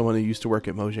from someone who used to work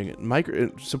at Mojang.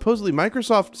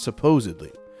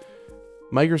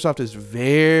 Microsoft is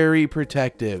very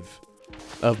protective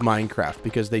of Minecraft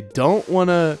because they don't want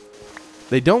to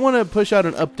push out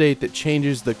an update that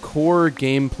changes the core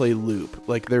gameplay loop.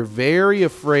 Like, they're very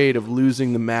afraid of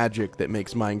losing the magic that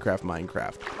makes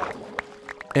Minecraft.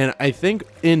 And I think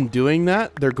in doing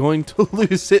that, they're going to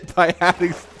lose it by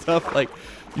adding stuff like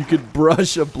you could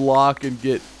brush a block and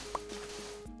get...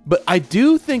 But I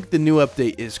do think the new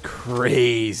update is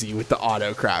crazy with the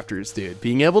auto crafters, dude.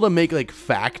 Being able to make like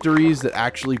factories that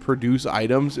actually produce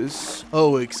items is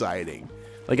so exciting.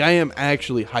 Like, I am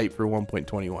actually hyped for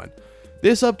 1.21.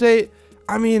 This update,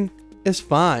 I mean, it's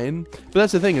fine. But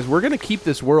that's the thing, is we're going to keep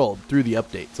this world through the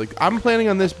updates. Like, I'm planning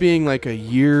on this being like a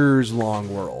years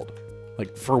long world.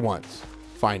 Like, for once,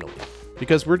 finally.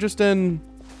 Because we're just in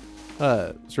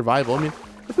survival. I mean,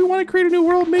 if we want to create a new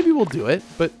world, maybe we'll do it.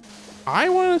 But I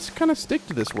want to kind of stick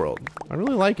to this world. I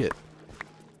really like it.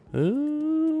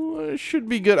 It should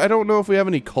be good. I don't know if we have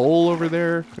any coal over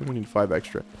there. We need 5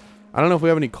 extra. I don't know if we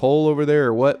have any coal over there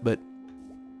or what, but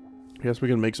I guess we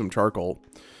can make some charcoal.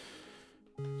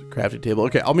 Crafting table.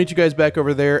 Okay, I'll meet you guys back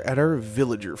over there at our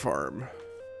villager farm.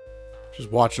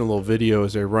 Just watching a little video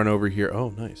as I run over here. Oh,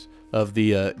 nice. Of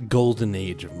the golden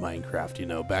age of Minecraft, you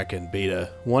know, back in beta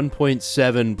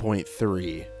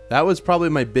 1.7.3. That was probably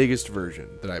my biggest version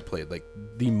that I played, like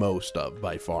the most of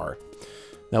by far.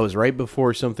 That was right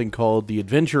before something called the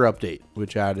Adventure Update,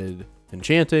 which added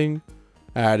enchanting,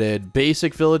 added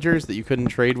basic villagers that you couldn't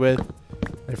trade with.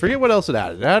 I forget what else it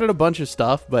added. It added a bunch of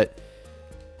stuff, but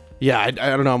yeah, I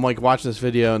don't know. I'm like watching this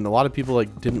video and a lot of people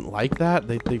like didn't like that.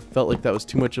 They felt like that was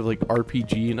too much of like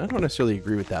RPG, and I don't necessarily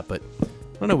agree with that, but I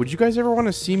don't know. Would you guys ever want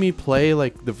to see me play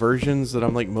like the versions that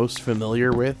I'm like most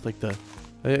familiar with? Like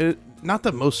not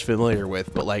the most familiar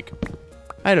with, but like,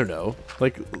 I don't know,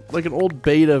 like an old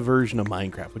beta version of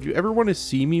Minecraft. Would you ever want to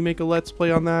see me make a Let's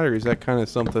Play on that? Or is that kind of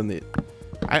something that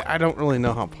I don't really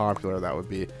know how popular that would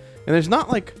be. And there's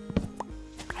not like,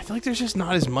 I feel like there's just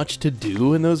not as much to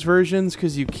do in those versions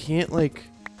because you can't like,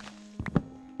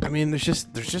 I mean, there's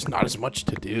just not as much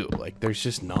to do. Like, there's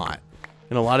just not.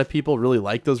 And a lot of people really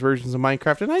like those versions of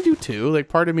Minecraft, and I do too. Like,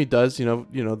 part of me does, you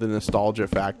know, the nostalgia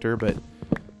factor, but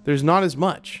there's not as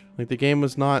much. Like, the game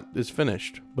was not as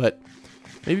finished, but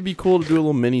maybe it'd be cool to do a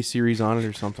little mini series on it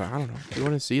or something. I don't know. If you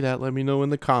want to see that, let me know in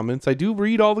the comments. I do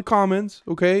read all the comments,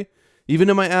 okay? Even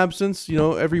in my absence, you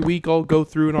know, every week I'll go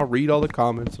through and I'll read all the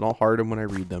comments and I'll heart them when I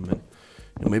read them. And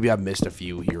you know, maybe I've missed a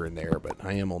few here and there, but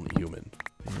I am only human.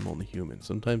 I am only human.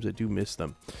 Sometimes I do miss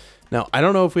them. Now, I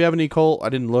don't know if we have any coal. I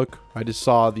didn't look. I just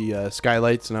saw the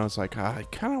skylights and I was like, I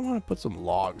kind of want to put some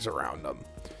logs around them.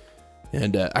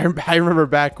 And I remember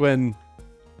back when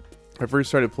I first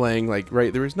started playing, like,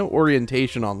 right, there was no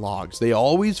orientation on logs. They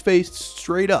always faced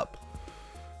straight up.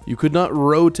 You could not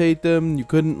rotate them. You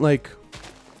couldn't, like,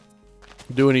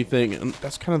 do anything. And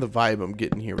that's kind of the vibe I'm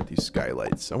getting here with these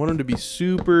skylights. I want them to be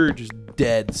super just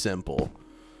dead simple.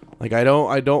 Like, I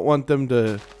don't want them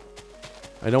to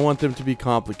be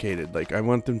complicated. Like, I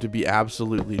want them to be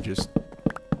absolutely just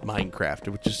Minecraft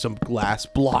with just some glass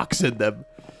blocks in them.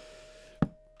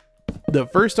 The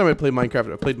first time I played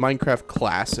Minecraft, I played Minecraft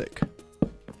Classic,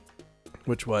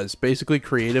 which was basically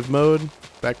creative mode.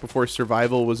 Back before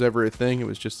survival was ever a thing. It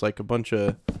was just like a bunch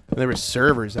of, and there were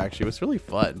servers actually. It was really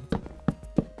fun.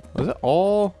 Was it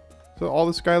all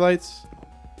the skylights?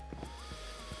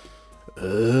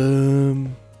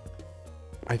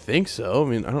 I think so. I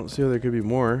mean, I don't see how there could be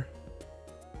more.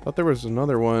 I thought there was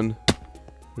another one.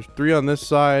 There's 3 on this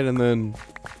side and then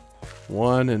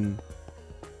 1 and,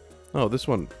 oh, this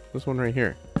one right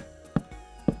here.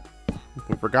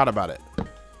 We forgot about it.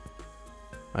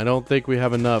 I don't think we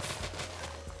have enough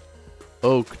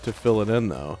oak to fill it in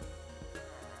though.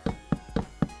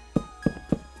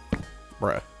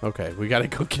 Bruh. Okay, we gotta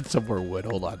go get some more wood.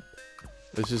 Hold on.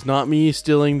 This is not me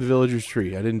stealing the villager's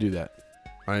tree. I didn't do that.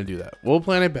 We'll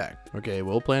plant it back. Okay,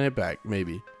 we'll plant it back,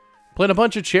 maybe. Plant a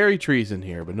bunch of cherry trees in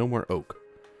here, but no more oak.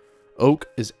 Oak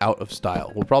is out of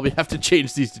style. We'll probably have to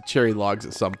change these to cherry logs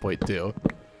at some point too.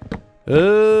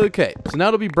 Okay, so now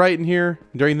it'll be bright in here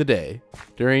during the day.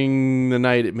 During the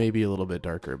night, it may be a little bit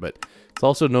darker, but it's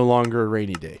also no longer a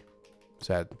rainy day.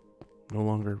 Sad. No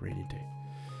longer a rainy day.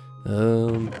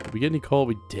 Did we get any coal?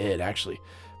 We did, actually.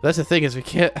 But that's the thing, is we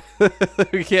can't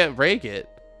we can't break it.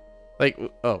 Like,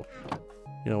 oh.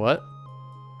 You know what?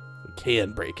 We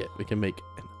can break it. We can make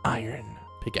an iron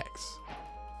pickaxe.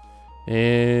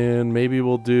 And maybe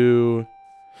we'll do...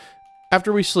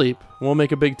 After we sleep, we'll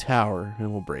make a big tower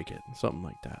and we'll break it. Something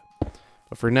like that.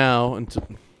 But for now, until,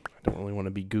 I don't really want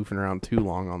to be goofing around too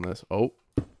long on this. Oh.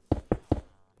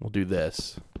 We'll do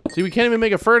this. See, we can't even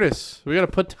make a furnace. We got to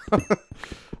put...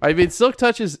 I mean, Silk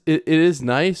Touch is... It is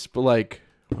nice, but like...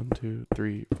 1, 2,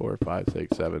 3, 4, 5,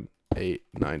 6, 7, 8,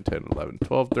 9, 10, 11,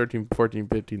 12, 13, 14,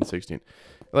 15, 16.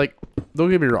 Like, don't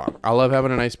get me wrong. I love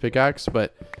having a nice pickaxe,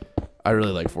 but I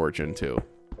really like Fortune, too.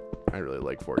 I really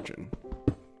like Fortune.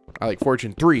 I like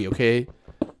Fortune 3, okay?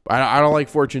 I don't like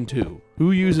Fortune 2.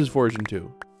 Who uses Fortune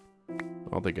 2? I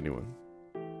don't think anyone.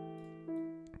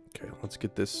 Okay, let's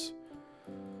get this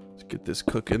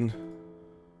cooking.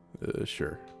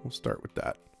 Sure. We'll start with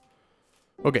that.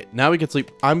 Okay, now we can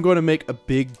sleep. I'm going to make a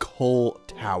big coal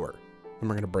tower. And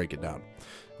we're going to break it down.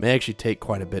 It may actually take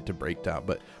quite a bit to break down,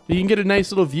 but you can get a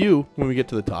nice little view when we get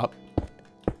to the top.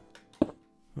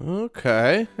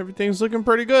 Okay, everything's looking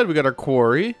pretty good. We got our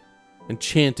quarry.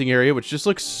 Enchanting area, which just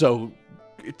looks so...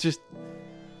 It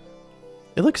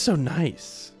looks so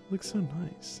nice. It looks so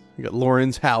nice. We got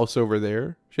Lauren's house over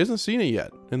there. She hasn't seen it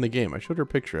yet in the game. I showed her a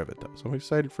picture of it, though, so I'm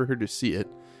excited for her to see it.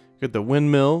 We got the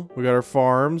windmill. We got our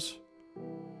farms.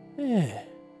 Yeah.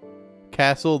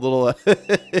 Castle, little...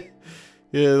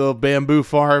 yeah, little bamboo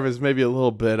farm is maybe a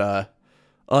little bit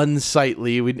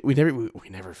unsightly. We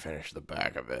never finished the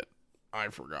back of it. I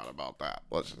forgot about that.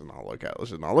 Let's just not look at it.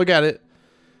 Let's just not look at it.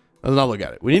 Let's not look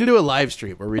at it. We need to do a live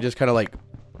stream where we just kind of like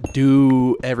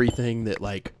do everything that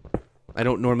like I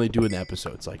don't normally do in the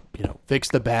episodes. Like, you know, fix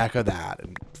the back of that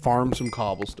and farm some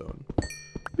cobblestone.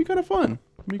 It'd be kind of fun.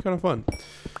 It'd be kind of fun.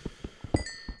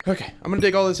 Okay, I'm going to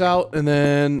dig all this out. And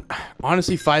then,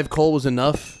 honestly, 5 coal was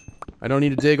enough. I don't need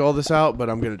to dig all this out, but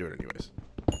I'm going to do it anyways.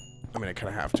 I mean, I kind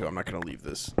of have to. I'm not going to leave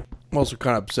this. I'm also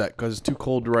kind of upset because it's too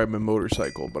cold to ride my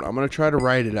motorcycle. But I'm going to try to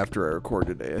ride it after I record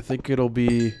today. I think it'll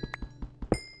be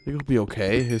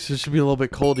okay. It's just should be a little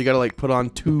bit cold. You gotta like put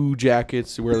on 2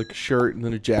 jackets. You wear like a shirt and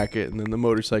then a jacket and then the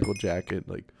motorcycle jacket.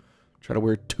 Like try to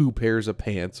wear 2 pairs of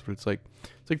pants. But it's like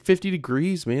 50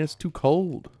 degrees, man. It's too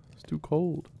cold. It's too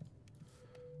cold.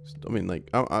 I mean, like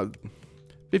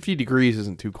 50 degrees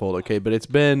isn't too cold, okay? But it's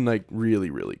been like really,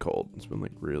 really cold. It's been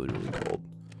like really, really cold.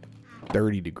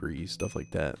 30 degrees, stuff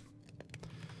like that.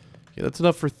 Okay, that's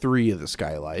enough for 3 of the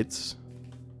skylights.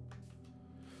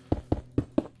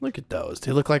 Look at those.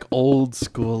 They look like old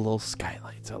school little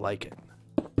skylights. I like it.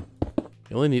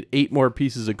 You only need 8 more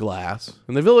pieces of glass.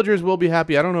 And the villagers will be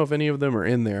happy. I don't know if any of them are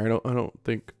in there. I don't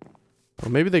think.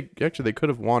 Well, maybe they could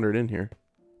have wandered in here.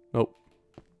 Nope.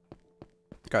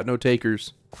 Got no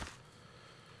takers.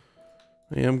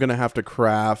 I am going to have to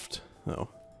craft. Oh.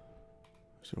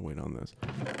 Just going to wait on this.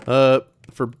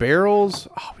 For barrels.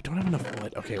 Oh, we don't have enough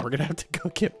wood. Okay, we're going to have to go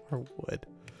get more wood.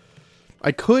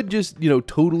 I could just, you know,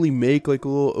 totally make like a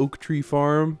little oak tree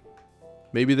farm.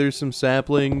 Maybe there's some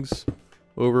saplings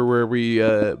over where we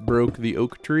broke the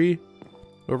oak tree.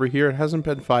 Over here, it hasn't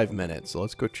been 5 minutes, so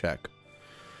let's go check.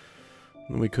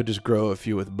 And we could just grow a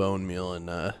few with bone meal and,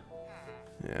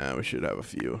 yeah, we should have a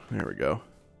few. There we go.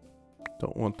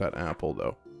 Don't want that apple,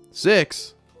 though.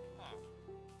 6?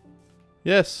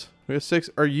 Yes, we have 6.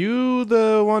 Are you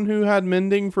the one who had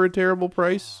mending for a terrible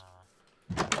price?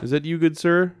 Is that you, good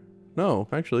sir? No,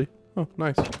 actually. Oh,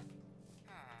 nice.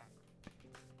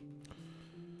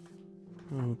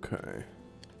 Okay.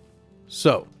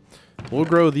 So, we'll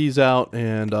grow these out,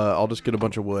 and I'll just get a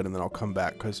bunch of wood, and then I'll come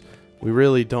back, because we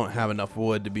really don't have enough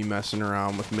wood to be messing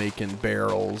around with making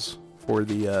barrels for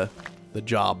the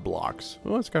job blocks.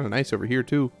 Oh, it's kind of nice over here,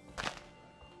 too.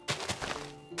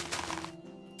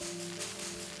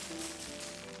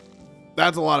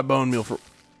 That's a lot of bone meal for...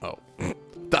 Oh,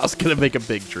 that was going to make a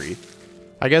big tree.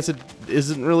 I guess it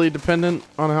isn't really dependent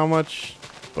on how much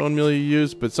bone meal you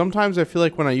use, but sometimes I feel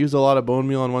like when I use a lot of bone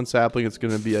meal on one sapling, it's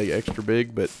going to be like extra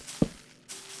big, but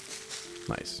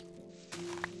nice.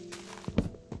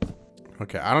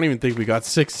 Okay, I don't even think we got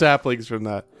 6 saplings from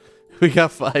that. We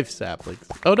got 5 saplings.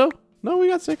 Oh, no. No, we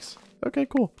got 6. Okay,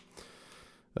 cool.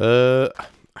 I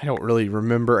don't really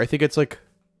remember. I think it's like,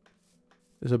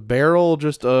 is a barrel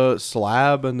just a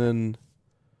slab and then,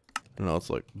 I don't know,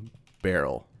 it's like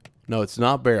barrel. No, it's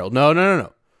not barrel.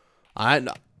 No. I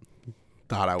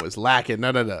thought I was lacking. No.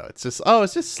 It's just, oh,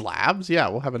 it's just slabs. Yeah,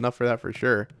 we'll have enough for that for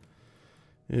sure.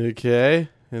 Okay.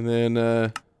 And then,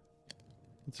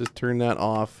 let's just turn that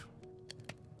off.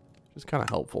 Just kind of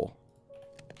helpful.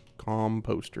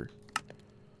 Composter.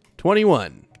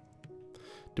 21.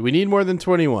 Do we need more than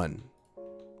 21?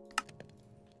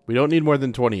 We don't need more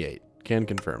than 28. Can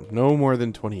confirm. No more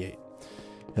than 28.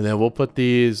 And then we'll put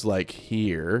these like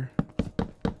here.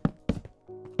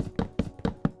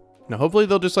 Now, hopefully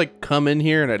they'll just, like, come in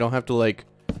here and I don't have to, like,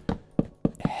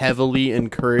 heavily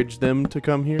encourage them to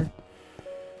come here.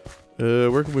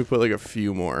 Where can we put, like, a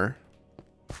few more?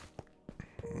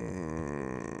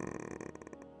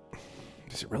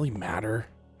 Does it really matter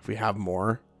if we have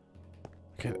more?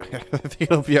 Okay, I think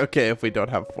it'll be okay if we don't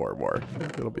have 4 more.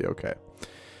 It'll be okay.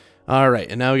 All right,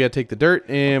 and now we got to take the dirt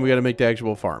and we got to make the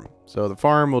actual farm. So the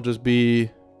farm will just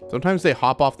be... Sometimes they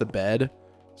hop off the bed.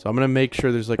 So I'm going to make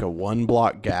sure there's like a 1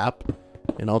 block gap.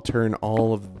 And I'll turn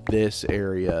all of this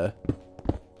area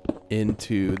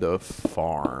into the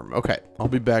farm. Okay, I'll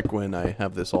be back when I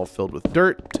have this all filled with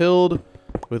dirt, tilled,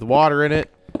 with water in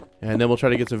it. And then we'll try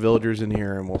to get some villagers in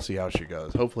here and we'll see how she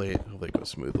goes. Hopefully it goes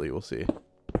smoothly. We'll see.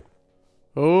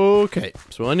 Okay,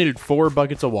 so I needed 4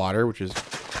 buckets of water, which is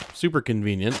super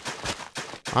convenient.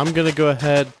 I'm going to go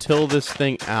ahead, till this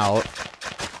thing out.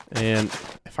 And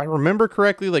if I remember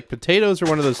correctly, like potatoes are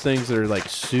one of those things that are like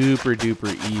super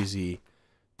duper easy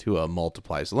to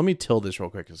multiply. So let me till this real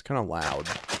quick. It's kind of loud.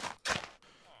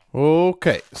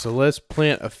 Okay, so let's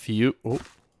plant a few. Oh.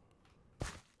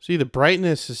 See, the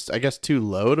brightness is, I guess, too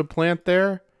low to plant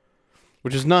there,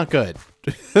 which is not good.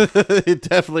 It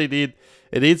definitely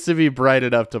needs to be bright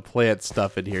enough to plant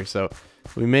stuff in here. So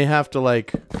we may have to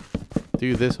like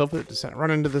do this. Hopefully, does that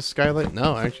run into the skylight?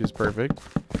 No, actually, it's perfect.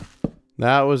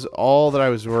 That was all that I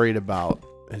was worried about.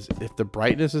 Is if the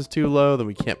brightness is too low, then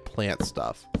we can't plant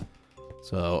stuff.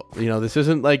 So, you know, this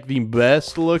isn't like the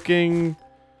best looking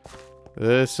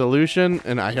solution,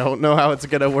 and I don't know how it's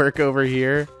gonna work over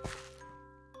here.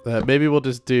 Maybe we'll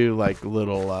just do like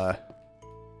little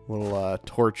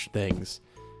torch things.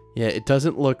 Yeah, it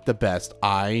doesn't look the best.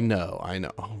 I know.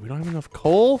 Oh, we don't have enough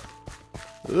coal?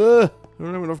 Ugh, we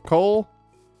don't have enough coal?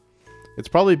 It's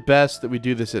probably best that we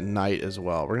do this at night as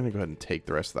well. We're going to go ahead and take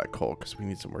the rest of that coal because we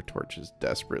need some more torches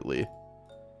desperately.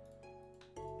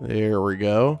 There we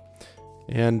go.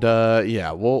 And,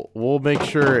 yeah, we'll make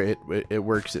sure it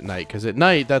works at night. Because at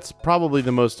night, that's probably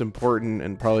the most important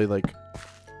and probably, like,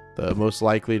 the most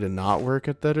likely to not work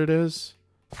at that it is.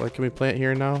 So, like, can we plant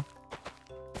here now?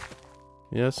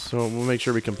 Yes, so we'll make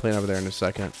sure we can plant over there in a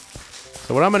second.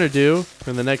 So what I'm going to do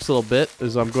in the next little bit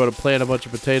is I'm going to plant a bunch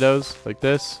of potatoes like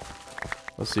this.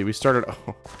 Let's see, we started off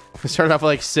with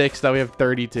like 6, now we have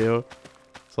 32.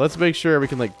 So let's make sure we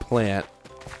can like plant,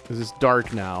 because it's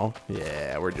dark now.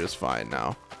 Yeah, we're just fine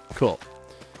now. Cool.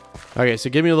 Okay, so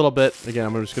give me a little bit. Again,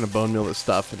 I'm just going to bone meal this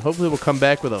stuff, and hopefully we'll come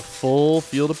back with a full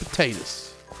field of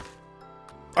potatoes.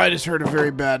 I just heard a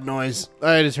very bad noise.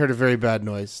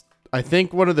 I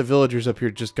think one of the villagers up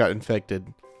here just got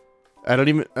infected.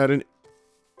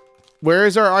 Where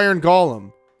is our iron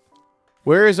golem?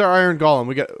 Where is our iron golem?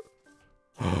 We got...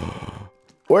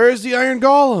 Where is the iron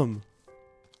golem?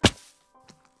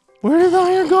 Where did the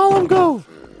iron golem go?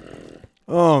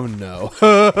 Oh no.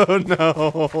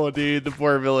 Oh no, dude, the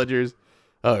poor villagers.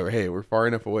 Oh, hey, we're far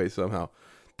enough away somehow.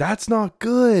 That's not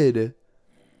good.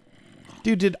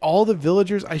 Dude, did all the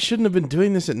villagers... I shouldn't have been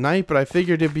doing this at night, but I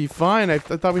figured it'd be fine. I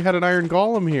thought we had an iron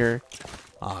golem here.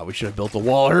 Ah, we should have built a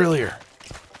wall earlier.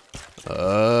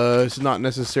 It's not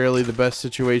necessarily the best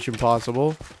situation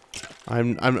possible.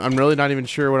 I'm really not even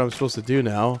sure what I'm supposed to do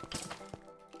now.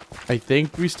 I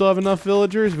think we still have enough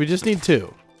villagers. We just need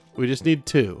 2. We just need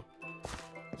 2.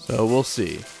 So we'll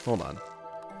see. Hold on.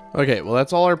 Okay, well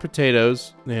that's all our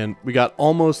potatoes, and we got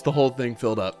almost the whole thing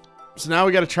filled up. So now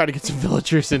we got to try to get some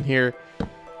villagers in here.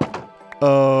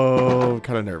 Oh, I'm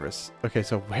kind of nervous. Okay,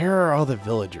 so where are all the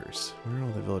villagers? Where are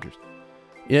all the villagers?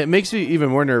 Yeah, it makes me even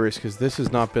more nervous because this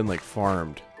has not been, like,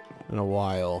 farmed in a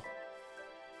while.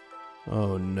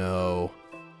 Oh, no.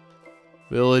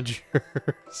 Villagers,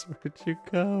 where'd you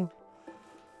go?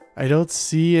 I don't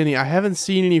see any. I haven't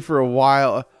seen any for a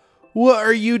while. What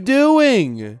are you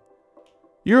doing?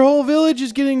 Your whole village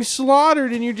is getting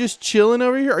slaughtered and you're just chilling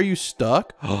over here? Are you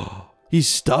stuck? He's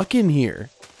stuck in here.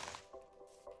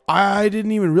 I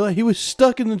didn't even realize he was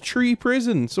stuck in the tree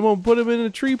prison. Someone put him in a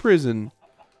tree prison.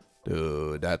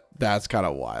 Dude, that's kind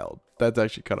of wild. That's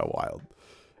actually kind of wild.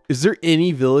 Is there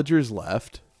any villagers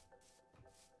left?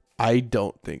 I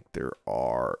don't think there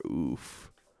are.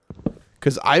 Oof.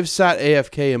 Because I've sat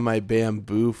AFK in my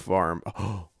bamboo farm.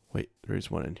 Oh, wait, there is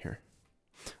one in here.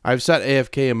 I've sat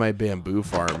AFK in my bamboo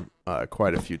farm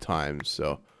quite a few times.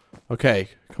 So, okay,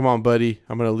 come on, buddy.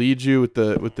 I'm gonna lead you with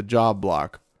the job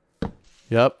block.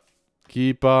 Yep.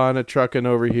 Keep on a-trucking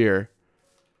over here.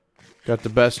 Got the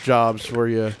best jobs for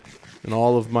you in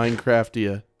all of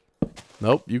Minecraftia.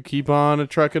 Nope, you keep on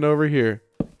a-trucking over here.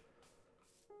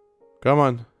 Come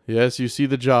on. Yes, you see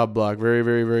the job block. Very,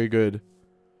 very, very good.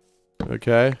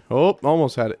 Okay. Oh,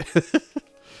 almost had it.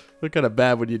 Look kind of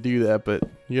bad when you do that, but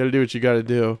you gotta do what you gotta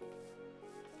do.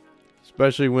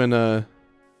 Especially when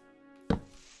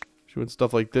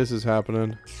stuff like this is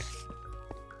happening.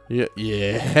 Yeah,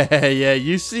 yeah.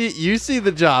 You see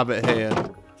the job at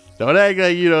hand. Don't act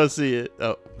like you don't see it.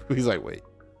 Oh, he's like, wait,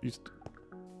 you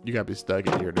gotta be stuck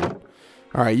in here, dude.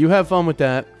 All right, you have fun with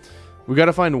that. We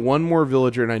gotta find one more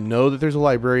villager, and I know that there's a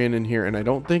librarian in here, and I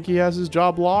don't think he has his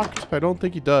job locked. I don't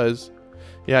think he does.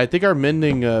 Yeah, I think our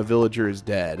mending villager is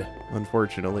dead.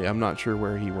 Unfortunately, I'm not sure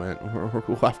where he went.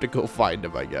 We'll have to go find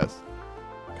him, I guess.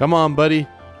 Come on, buddy.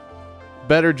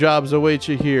 Better jobs await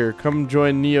you here. Come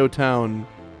join Neo Town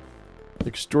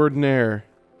Extraordinaire.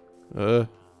 Okay,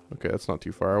 that's not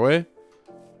too far away.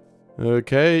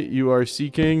 Okay, you are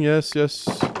seeking. Yes.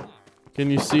 Can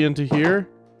you see into here?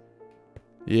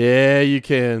 Yeah, you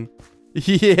can.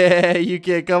 Yeah, you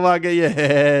can. Come on, get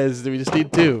yes. We just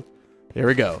need 2. Here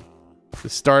we go. The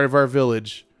start of our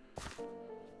village.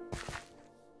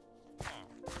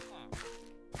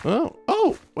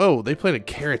 Oh, they planted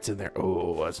carrots in there.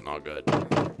 Oh, that's not good.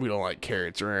 We don't like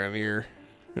carrots around here.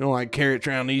 We don't like carrots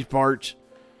around these parts.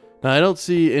 Now, I don't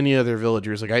see any other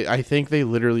villagers. Like, I think they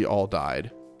literally all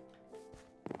died.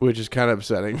 Which is kind of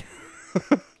upsetting.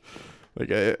 Like,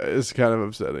 it's kind of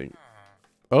upsetting.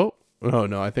 Oh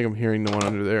no, I think I'm hearing the one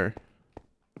under there.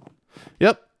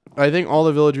 Yep, I think all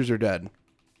the villagers are dead.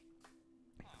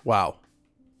 Wow.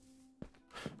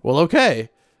 Well, okay.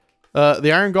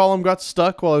 The iron golem got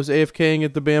stuck while I was AFKing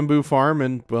at the bamboo farm,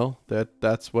 and, well,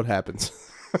 that's what happens.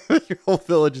 Your whole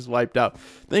village is wiped out.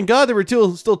 Thank God there were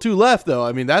still 2 left, though.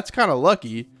 I mean, that's kind of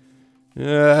lucky.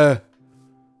 Yeah.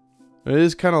 It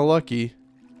is kind of lucky.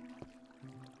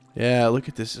 Yeah, look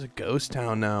at this. It's a ghost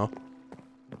town now.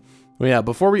 Well, yeah,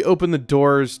 before we open the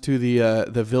doors to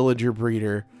the villager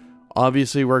breeder,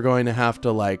 obviously we're going to have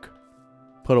to, like,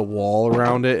 put a wall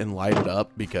around it and light it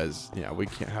up because, yeah, we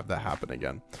can't have that happen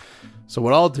again. So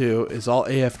what I'll do is I'll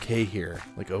AFK here,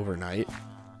 like, overnight,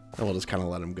 and we'll just kind of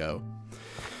let him go.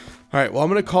 All right, well, I'm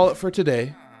going to call it for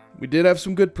today. We did have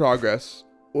some good progress.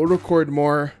 We'll record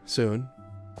more soon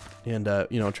and,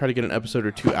 you know, try to get an episode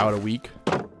or 2 out a week.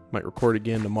 Might record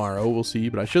again tomorrow. We'll see,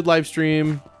 but I should live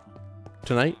stream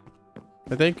tonight,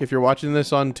 I think. If you're watching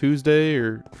this on Tuesday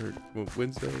or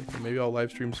Wednesday, or maybe I'll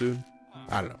live stream soon.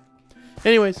 I don't know.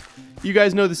 Anyways, you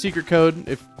guys know the secret code.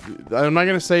 If I'm not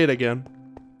going to say it again.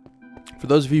 For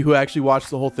those of you who actually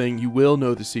watched the whole thing, you will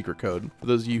know the secret code. For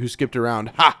those of you who skipped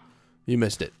around, you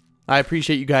missed it. I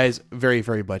appreciate you guys very,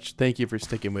 very much. Thank you for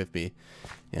sticking with me.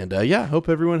 And yeah, hope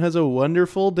everyone has a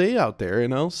wonderful day out there,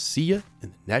 and I'll see you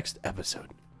in the next episode.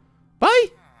 Bye!